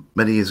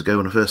many years ago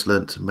when I first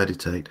learned to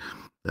meditate.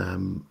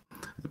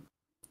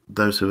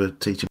 Those who were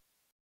teaching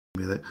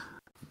me that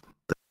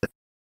the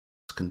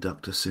bus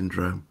conductor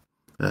syndrome.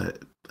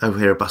 Over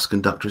here, a bus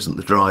conductor isn't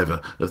the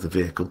driver of the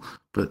vehicle,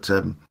 but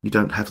you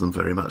don't have them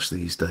very much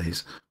these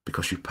days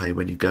because you pay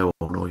when you go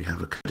on, or you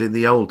have a. In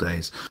the old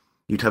days,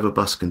 you'd have a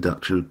bus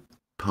conductor who'd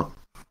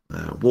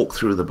walk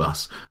through the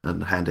bus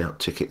and hand out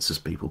tickets as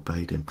people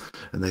paid him.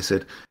 And they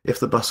said, if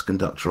the bus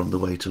conductor on the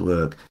way to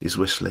work is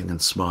whistling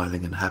and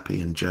smiling and happy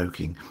and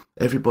joking,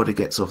 everybody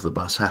gets off the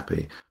bus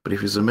happy. But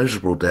if he's a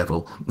miserable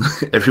devil,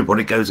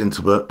 everybody goes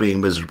into work being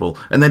miserable,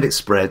 and then it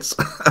spreads.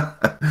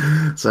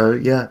 So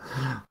yeah,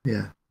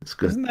 it's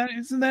good.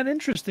 Isn't that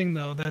interesting,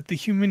 though, that the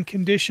human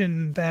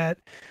condition, that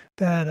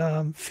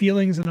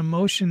feelings and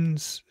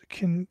emotions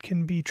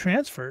can be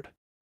transferred,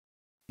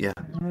 Yeah,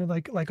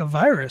 like a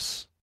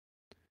virus.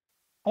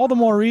 All the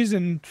more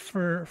reason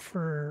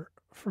for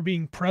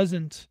being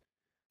present,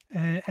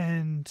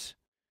 and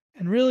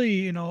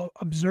really,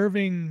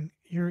 observing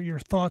your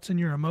thoughts and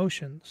your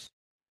emotions.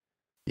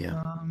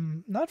 yeah,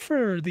 Not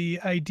for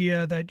the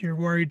idea that you're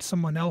worried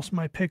someone else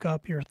might pick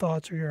up your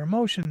thoughts or your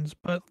emotions,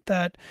 but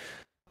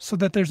so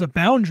that there's a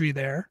boundary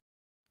there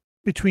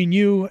between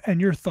you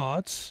and your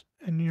thoughts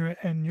and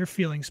your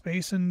feeling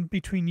space, and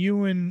between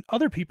you and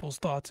other people's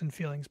thoughts and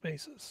feeling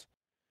spaces.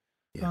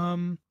 yeah,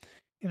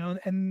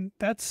 And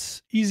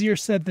that's easier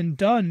said than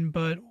done,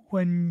 but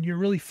when you're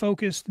really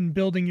focused and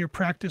building your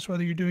practice,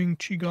 whether you're doing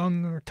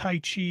Qigong or Tai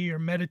Chi or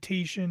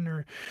meditation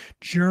or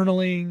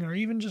journaling or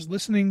even just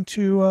listening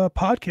to a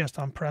podcast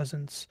on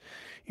presence,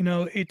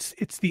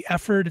 it's the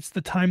effort, it's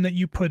the time that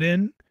you put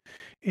in.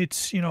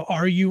 It's,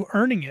 are you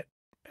earning it?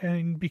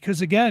 And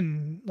because,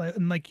 again,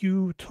 like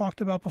you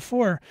talked about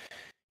before,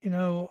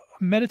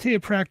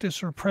 meditative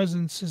practice or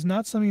presence is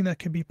not something that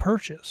can be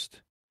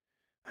purchased.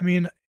 I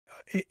mean,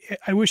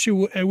 I wish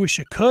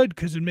it could,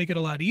 because it'd make it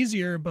a lot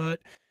easier, but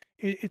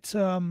it's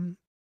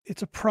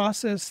a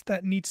process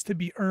that needs to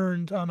be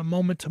earned on a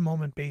moment to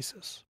moment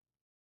basis.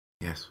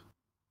 yes,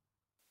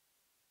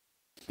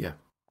 yeah,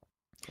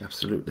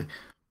 absolutely.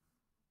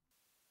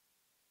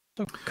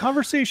 So,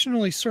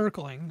 conversationally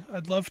circling,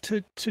 I'd love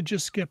to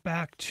just get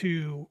back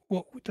to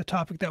the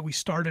topic that we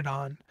started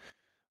on,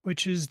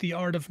 which is the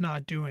art of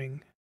not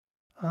doing.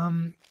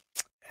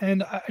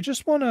 And I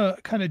just want to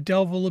kind of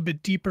delve a little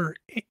bit deeper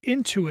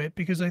into it,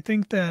 because I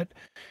think that,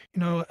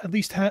 at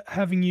least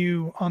having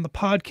you on the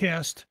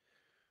podcast,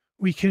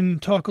 we can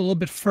talk a little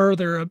bit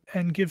further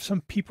and give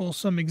some people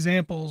some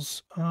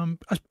examples,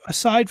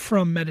 aside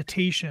from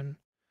meditation,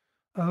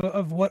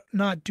 of what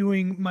not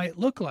doing might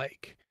look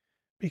like.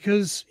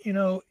 Because,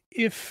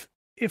 if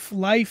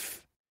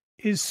life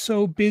is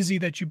so busy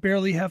that you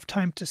barely have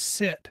time to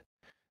sit,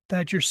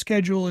 that your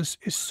schedule is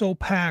so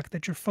packed,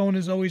 that your phone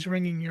is always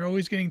ringing, you're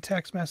always getting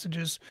text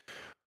messages,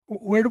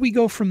 where do we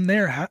go from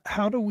there?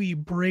 How do we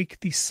break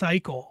the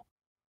cycle?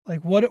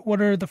 Like,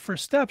 what are the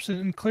first steps?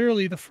 And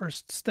clearly the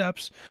first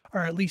steps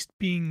are at least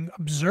being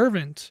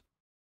observant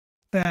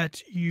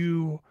that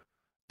you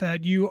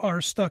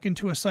are stuck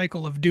into a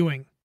cycle of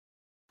doing.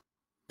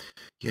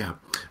 Yeah,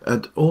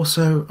 and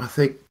also I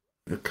think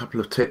a couple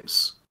of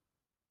tips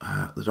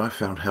that I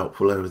found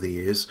helpful over the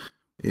years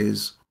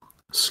is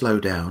slow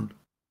down,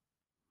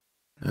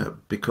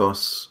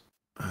 because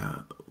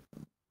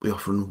we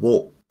often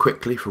walk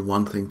quickly from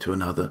one thing to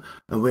another,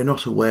 and we're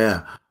not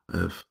aware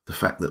of the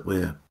fact that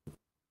we're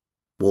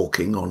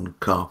walking on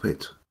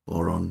carpet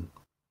or on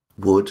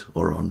wood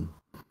or on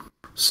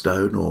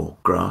stone or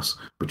grass.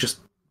 We're just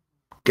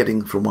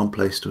getting from one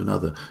place to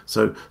another.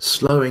 So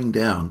slowing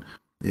down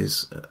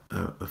is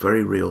a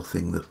very real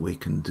thing that we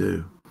can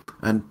do.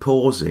 And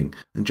pausing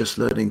and just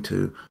learning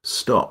to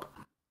stop.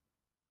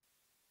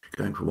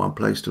 going from one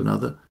place to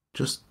another,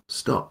 just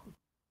stop.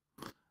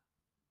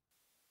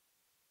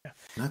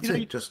 That's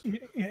it. Just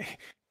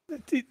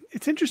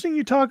it's interesting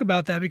you talk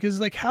about that, because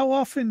like, how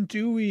often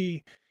do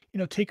we,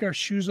 take our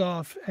shoes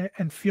off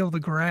and feel the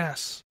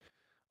grass,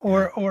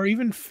 or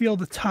even feel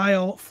the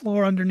tile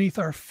floor underneath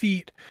our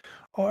feet?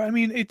 Or, I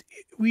mean,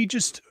 we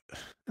just,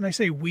 and I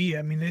say we,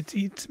 I mean,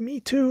 it's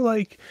me too.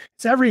 Like,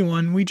 it's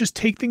everyone. We just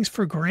take things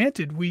for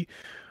granted. We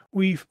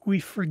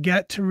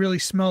forget to really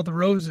smell the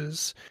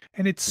roses,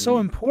 and it's so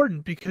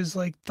important, because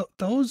like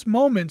those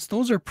moments,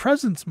 those are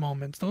presence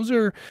moments. Those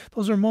are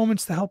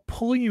moments to help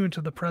pull you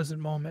into the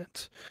present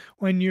moment,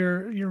 when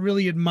you're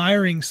really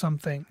admiring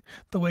something,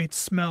 the way it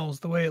smells,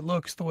 the way it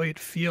looks, the way it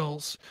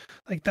feels.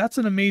 Like, that's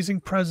an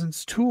amazing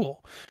presence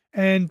tool,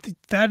 and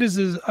that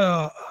is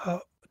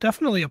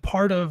definitely a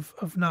part of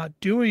not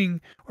doing,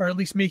 or at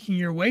least making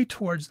your way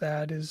towards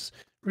that, is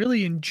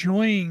really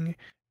enjoying,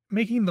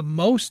 making the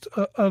most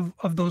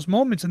of those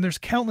moments. And there's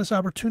countless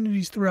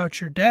opportunities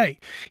throughout your day,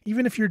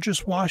 even if you're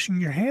just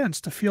washing your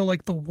hands, to feel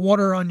like the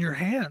water on your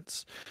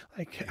hands.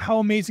 Like, how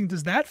amazing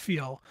does that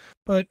feel?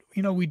 But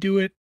we do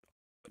it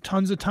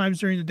tons of times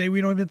during the day.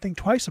 We don't even think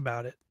twice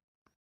about it.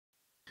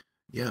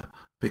 Yeah,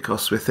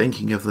 because we're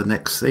thinking of the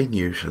next thing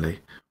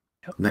usually.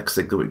 Yep. Next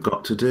thing that we've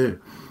got to do.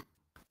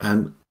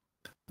 And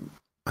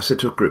I said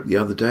to a group the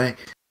other day,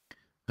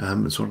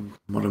 it's one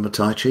of my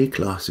Tai Chi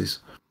classes,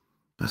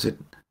 I said,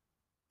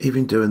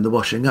 even doing the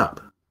washing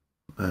up.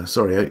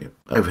 Sorry,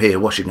 over here,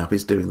 washing up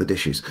is doing the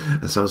dishes.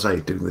 And so I say,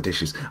 doing the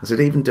dishes. I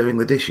said, even doing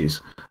the dishes,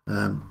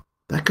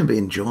 that can be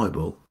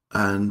enjoyable.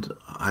 And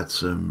I had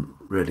some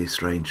really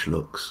strange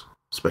looks,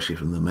 especially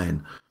from the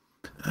men.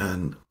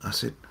 And I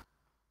said,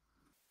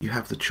 you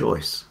have the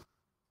choice.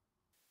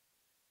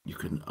 You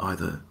can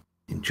either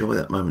enjoy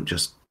that moment,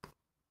 just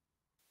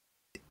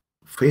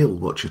feel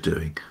what you're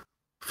doing,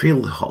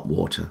 feel the hot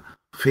water,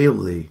 feel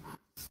the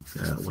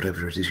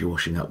whatever it is you're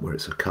washing up, where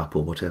it's a cup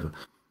or whatever,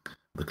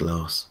 the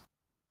glass,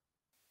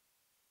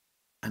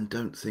 and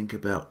don't think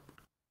about,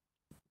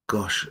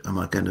 gosh, am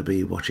I going to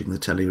be watching the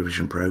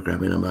television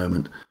program in a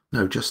moment?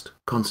 No, just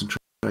concentrate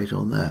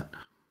on that.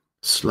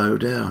 Slow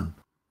down.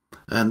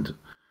 And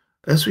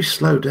as we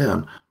slow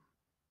down,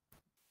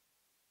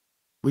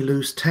 we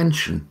lose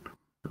tension.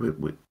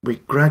 We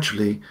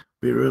gradually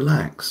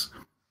relax,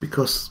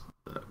 because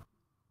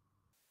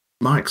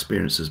my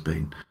experience has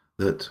been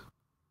that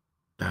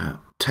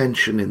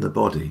tension in the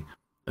body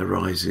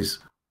arises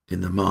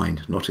in the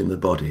mind, not in the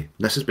body.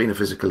 Unless it's been a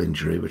physical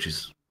injury, which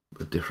is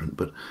different,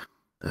 but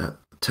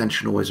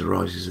tension always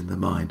arises in the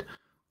mind.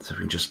 So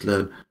we can just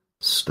learn,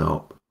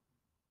 stop,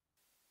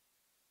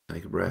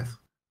 take a breath,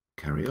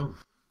 carry on.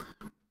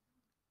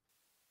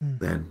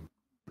 Then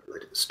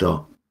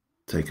stop,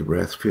 take a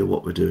breath, feel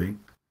what we're doing,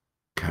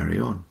 carry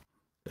on.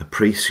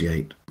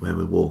 Appreciate where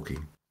we're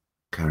walking,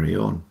 carry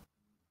on.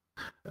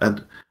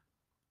 And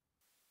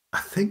I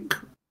think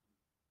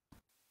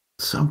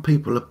some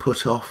people are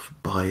put off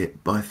by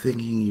it, by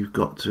thinking you've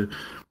got to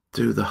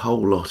do the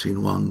whole lot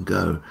in one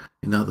go.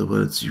 In other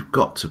words, you've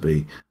got to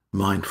be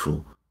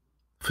mindful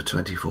for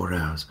 24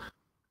 hours.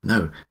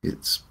 No,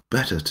 it's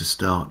better to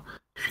start.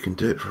 If you can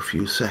do it for a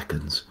few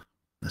seconds,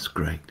 that's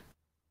great.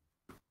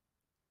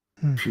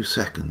 A few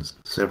seconds,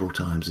 several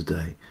times a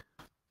day,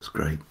 it's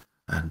great.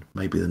 And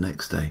maybe the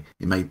next day,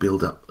 it may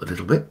build up a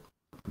little bit,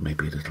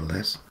 maybe a little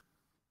less,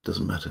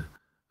 doesn't matter.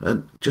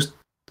 And just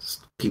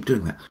keep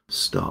doing that.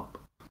 Stop.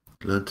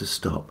 Learn to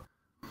stop.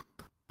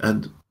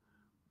 And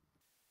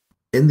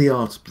in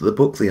the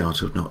book, The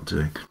Art of Not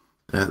Doing,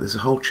 there's a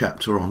whole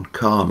chapter on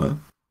karma,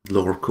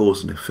 law of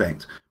cause and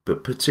effect,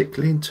 but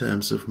particularly in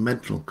terms of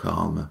mental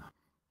karma.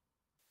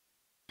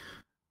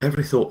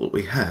 Every thought that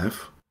we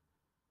have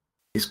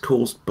is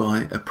caused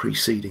by a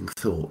preceding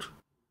thought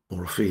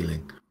or a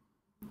feeling.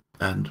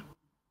 And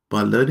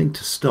by learning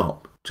to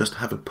stop, just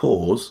have a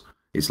pause,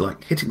 it's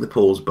like hitting the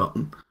pause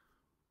button,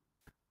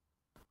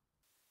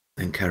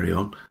 then carry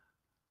on.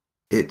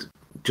 It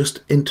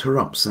just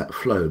interrupts that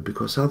flow,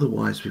 because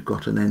otherwise we've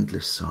got an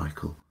endless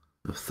cycle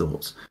of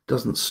thoughts. It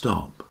doesn't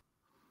stop.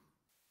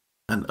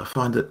 And I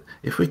find that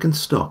if we can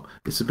stop,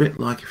 it's a bit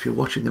like if you're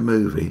watching a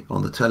movie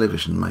on the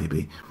television,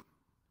 maybe,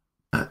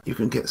 you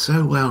can get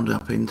so wound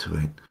up into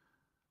it.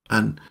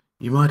 And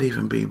you might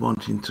even be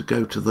wanting to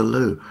go to the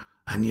loo,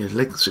 and you're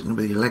sitting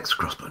with your legs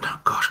crossed, but oh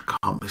gosh, I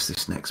can't miss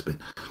this next bit.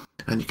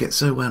 And you get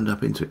so wound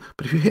up into it.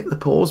 But if you hit the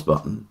pause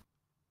button,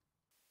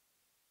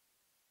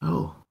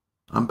 oh,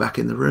 I'm back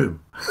in the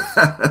room.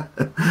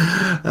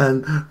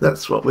 And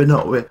that's what we're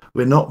not.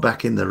 We're not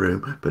back in the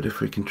room, but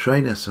if we can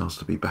train ourselves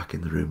to be back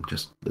in the room,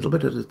 just a little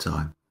bit at a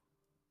time,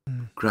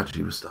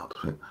 gradually we'll start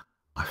to think,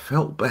 I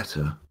felt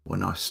better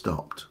when I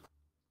stopped.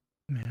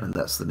 Yeah. And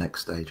that's the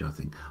next stage, I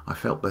think. I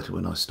felt better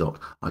when I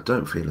stopped. I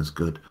don't feel as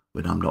good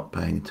when I'm not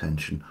paying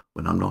attention,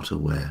 when I'm not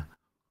aware,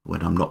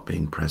 when I'm not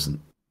being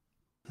present.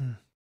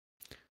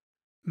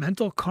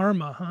 Mental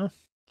karma, huh?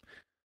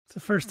 It's the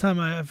first time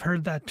I've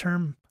heard that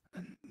term.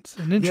 It's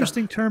an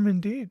interesting term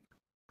indeed.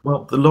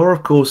 Well, the law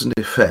of cause and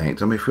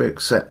effect, I mean, if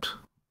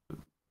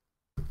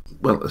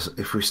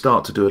we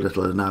start to do a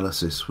little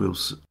analysis, we'll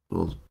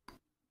well,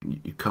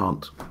 you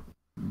can't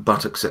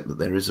but accept that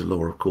there is a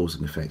law of cause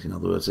and effect. In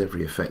other words,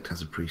 every effect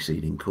has a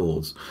preceding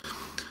cause.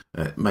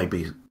 It may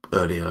be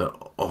earlier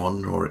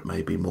on or it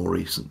may be more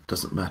recent,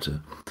 doesn't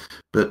matter.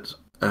 But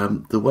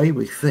the way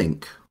we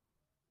think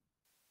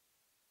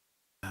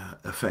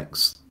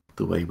affects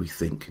the way we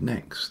think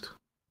next.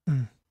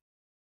 Mm.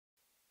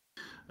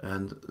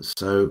 And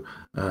so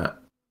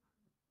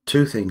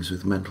two things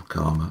with mental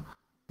karma.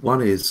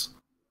 One is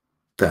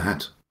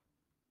that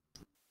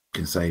you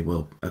can say,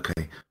 well,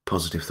 okay,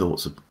 positive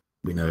thoughts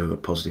we know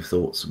that positive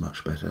thoughts are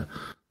much better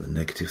than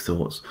negative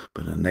thoughts,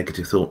 but a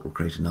negative thought will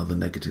create another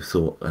negative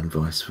thought and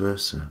vice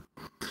versa.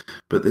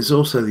 But there's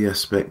also the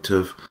aspect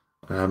of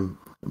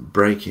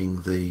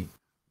breaking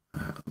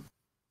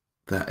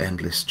that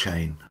endless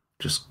chain,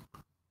 just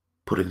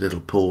putting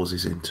little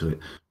pauses into it,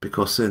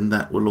 because then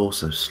that will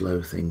also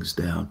slow things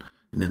down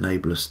and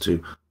enable us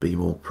to be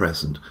more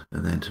present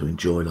and then to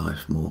enjoy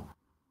life more.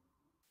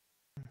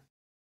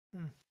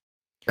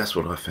 That's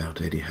what I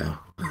found anyhow.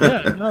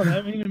 Yeah, no,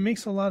 I mean, it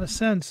makes a lot of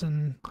sense.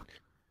 And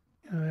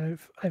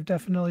I've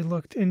definitely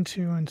looked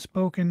into and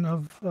spoken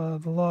of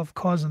the law of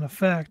cause and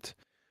effect,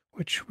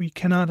 which we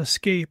cannot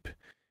escape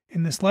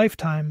in this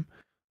lifetime.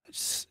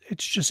 It's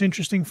just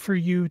interesting for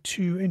you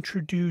to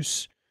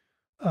introduce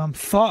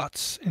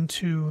thoughts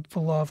into the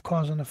law of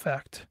cause and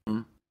effect,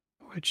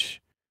 which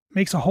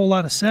makes a whole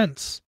lot of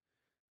sense.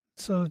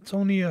 So it's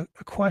only a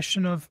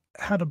question of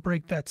how to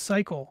break that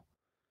cycle.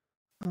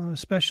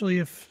 Especially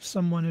if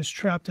someone is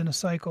trapped in a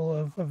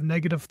cycle of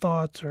negative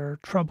thoughts or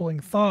troubling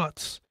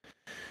thoughts.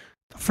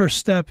 The first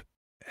step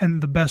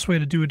and the best way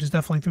to do it is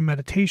definitely through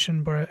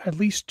meditation, but at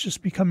least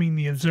just becoming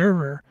the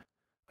observer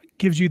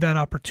gives you that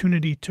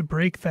opportunity to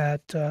break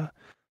that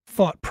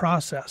thought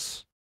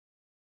process.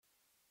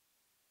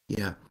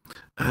 Yeah,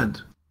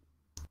 and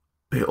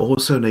we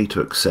also need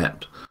to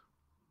accept,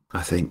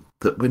 I think,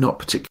 that we're not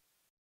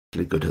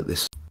particularly good at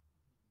this,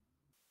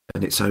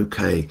 and it's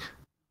okay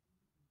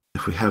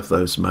if we have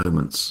those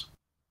moments,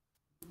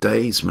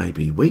 days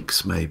maybe,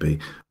 weeks maybe,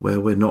 where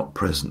we're not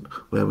present,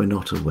 where we're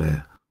not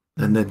aware.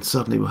 And then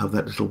suddenly we'll have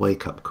that little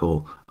wake-up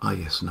call. Ah,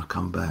 yes, and I'll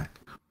come back.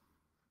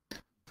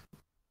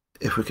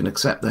 If we can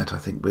accept that, I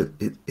think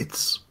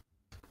it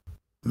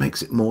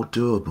makes it more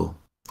doable,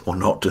 or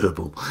not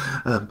doable.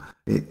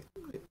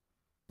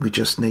 We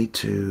just need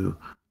to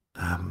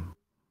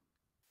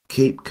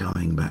keep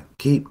coming back.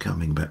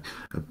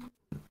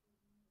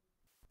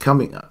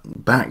 Coming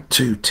back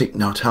to Thich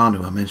Nhat Hanh,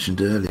 who I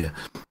mentioned earlier,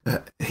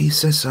 he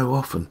says so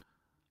often,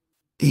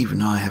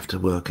 even I have to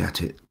work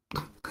at it.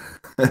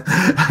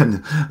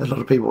 And a lot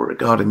of people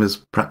regard him as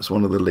perhaps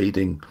one of the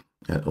leading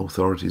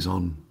authorities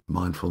on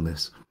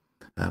mindfulness.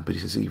 But he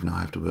says, even I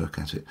have to work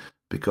at it,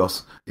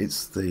 because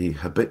it's the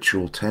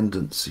habitual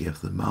tendency of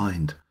the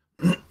mind.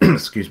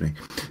 Excuse me.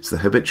 It's the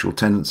habitual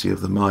tendency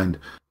of the mind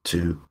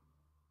to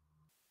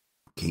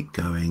keep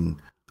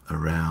going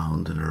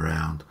around and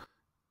around.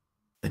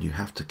 And you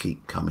have to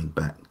keep coming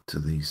back to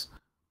these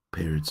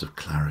periods of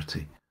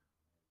clarity.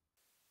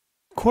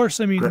 Of course,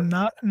 I mean,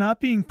 not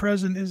being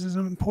present is as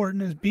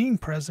important as being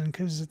present,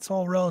 because it's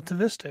all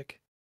relativistic.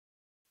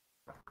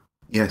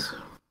 Yes.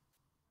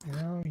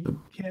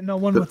 You can't know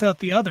one without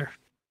the other.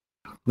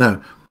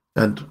 No,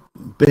 and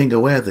being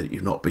aware that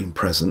you've not been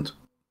present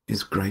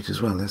is great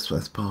as well.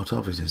 That's part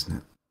of it, isn't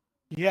it?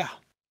 Yeah,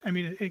 I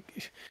mean,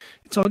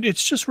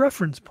 it's just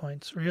reference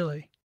points,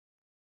 really.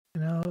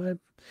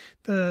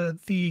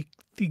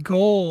 The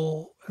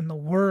goal and the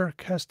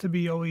work has to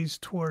be always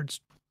towards,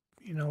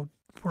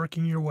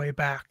 working your way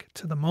back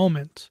to the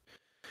moment.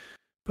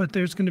 But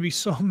there's going to be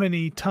so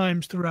many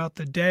times throughout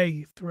the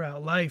day,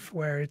 throughout life,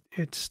 where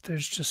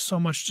there's just so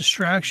much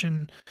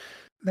distraction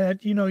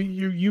that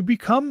you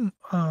become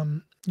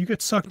you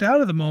get sucked out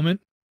of the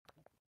moment,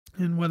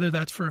 and whether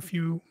that's for a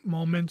few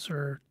moments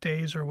or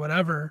days or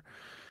whatever,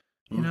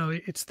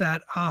 it's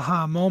that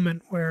aha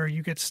moment where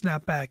you get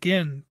snapped back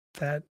in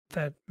that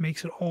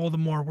makes it all the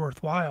more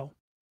worthwhile.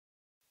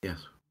 Yes.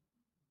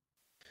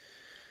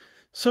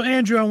 So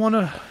Andrew,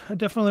 I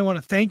definitely want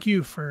to thank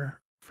you for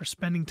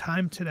spending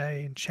time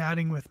today and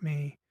chatting with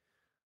me.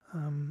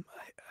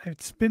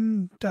 It's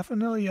been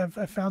definitely,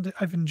 I've found it,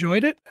 I've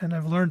enjoyed it, and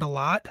I've learned a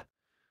lot.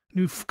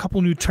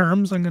 Couple new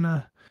terms I'm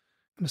gonna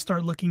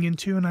start looking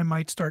into, and I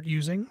might start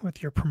using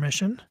with your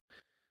permission.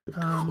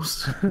 Of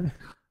course.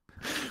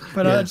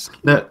 But yes.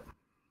 No,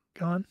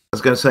 go on. I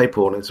was going to say,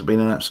 Paul, it's been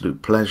an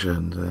absolute pleasure,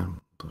 and I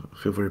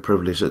feel very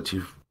privileged that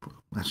you've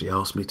actually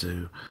asked me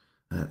to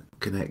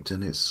connect,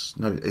 and it's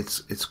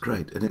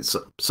great, and it's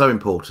so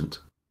important.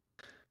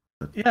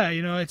 Yeah,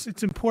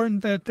 it's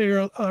important that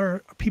there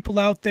are people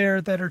out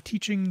there that are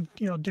teaching,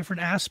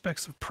 different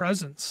aspects of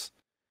presence,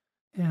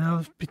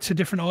 to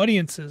different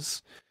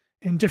audiences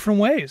in different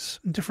ways,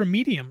 in different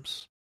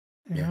mediums,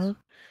 Yes.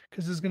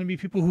 because there's going to be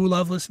people who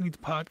love listening to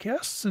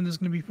podcasts, and there's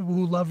going to be people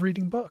who love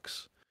reading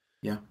books.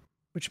 Yeah.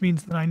 Which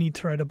means that I need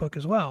to write a book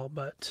as well,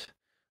 but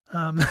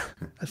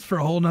that's for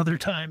a whole nother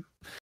time.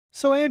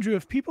 So Andrew,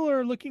 if people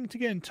are looking to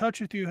get in touch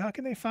with you, how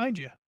can they find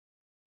you?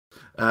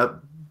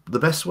 The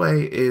best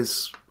way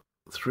is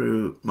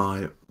through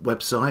my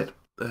website,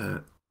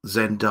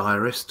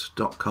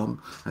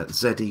 zendiarist.com, at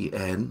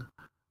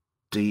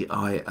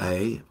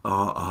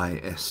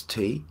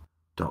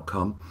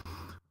ZenDiarist.com.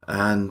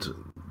 And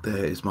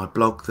there is my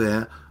blog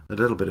there, a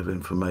little bit of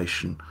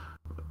information,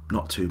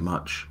 not too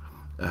much,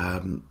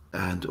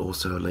 and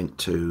also a link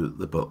to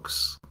the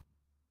books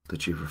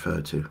that you've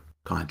referred to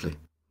kindly.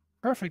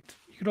 Perfect.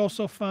 You could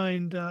also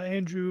find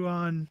Andrew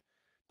on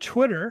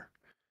Twitter.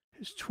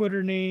 His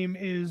Twitter name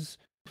is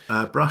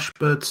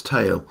Brushbird's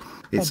Tail.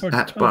 It's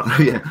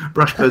Brushbird's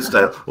Brushbird's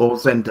Tail or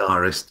Zen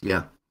Diarist.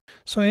 Yeah.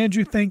 So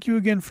Andrew, thank you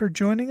again for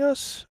joining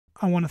us.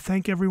 I want to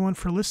thank everyone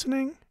for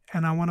listening,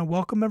 and I want to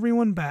welcome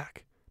everyone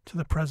back to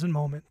the present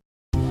moment.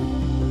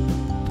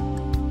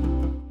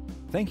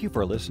 Thank you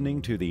for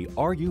listening to the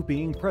Are You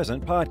Being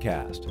Present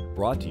podcast,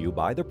 brought to you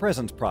by the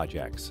Presence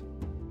Projects.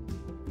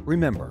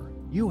 Remember,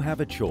 you have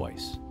a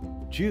choice.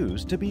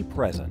 Choose to be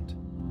present.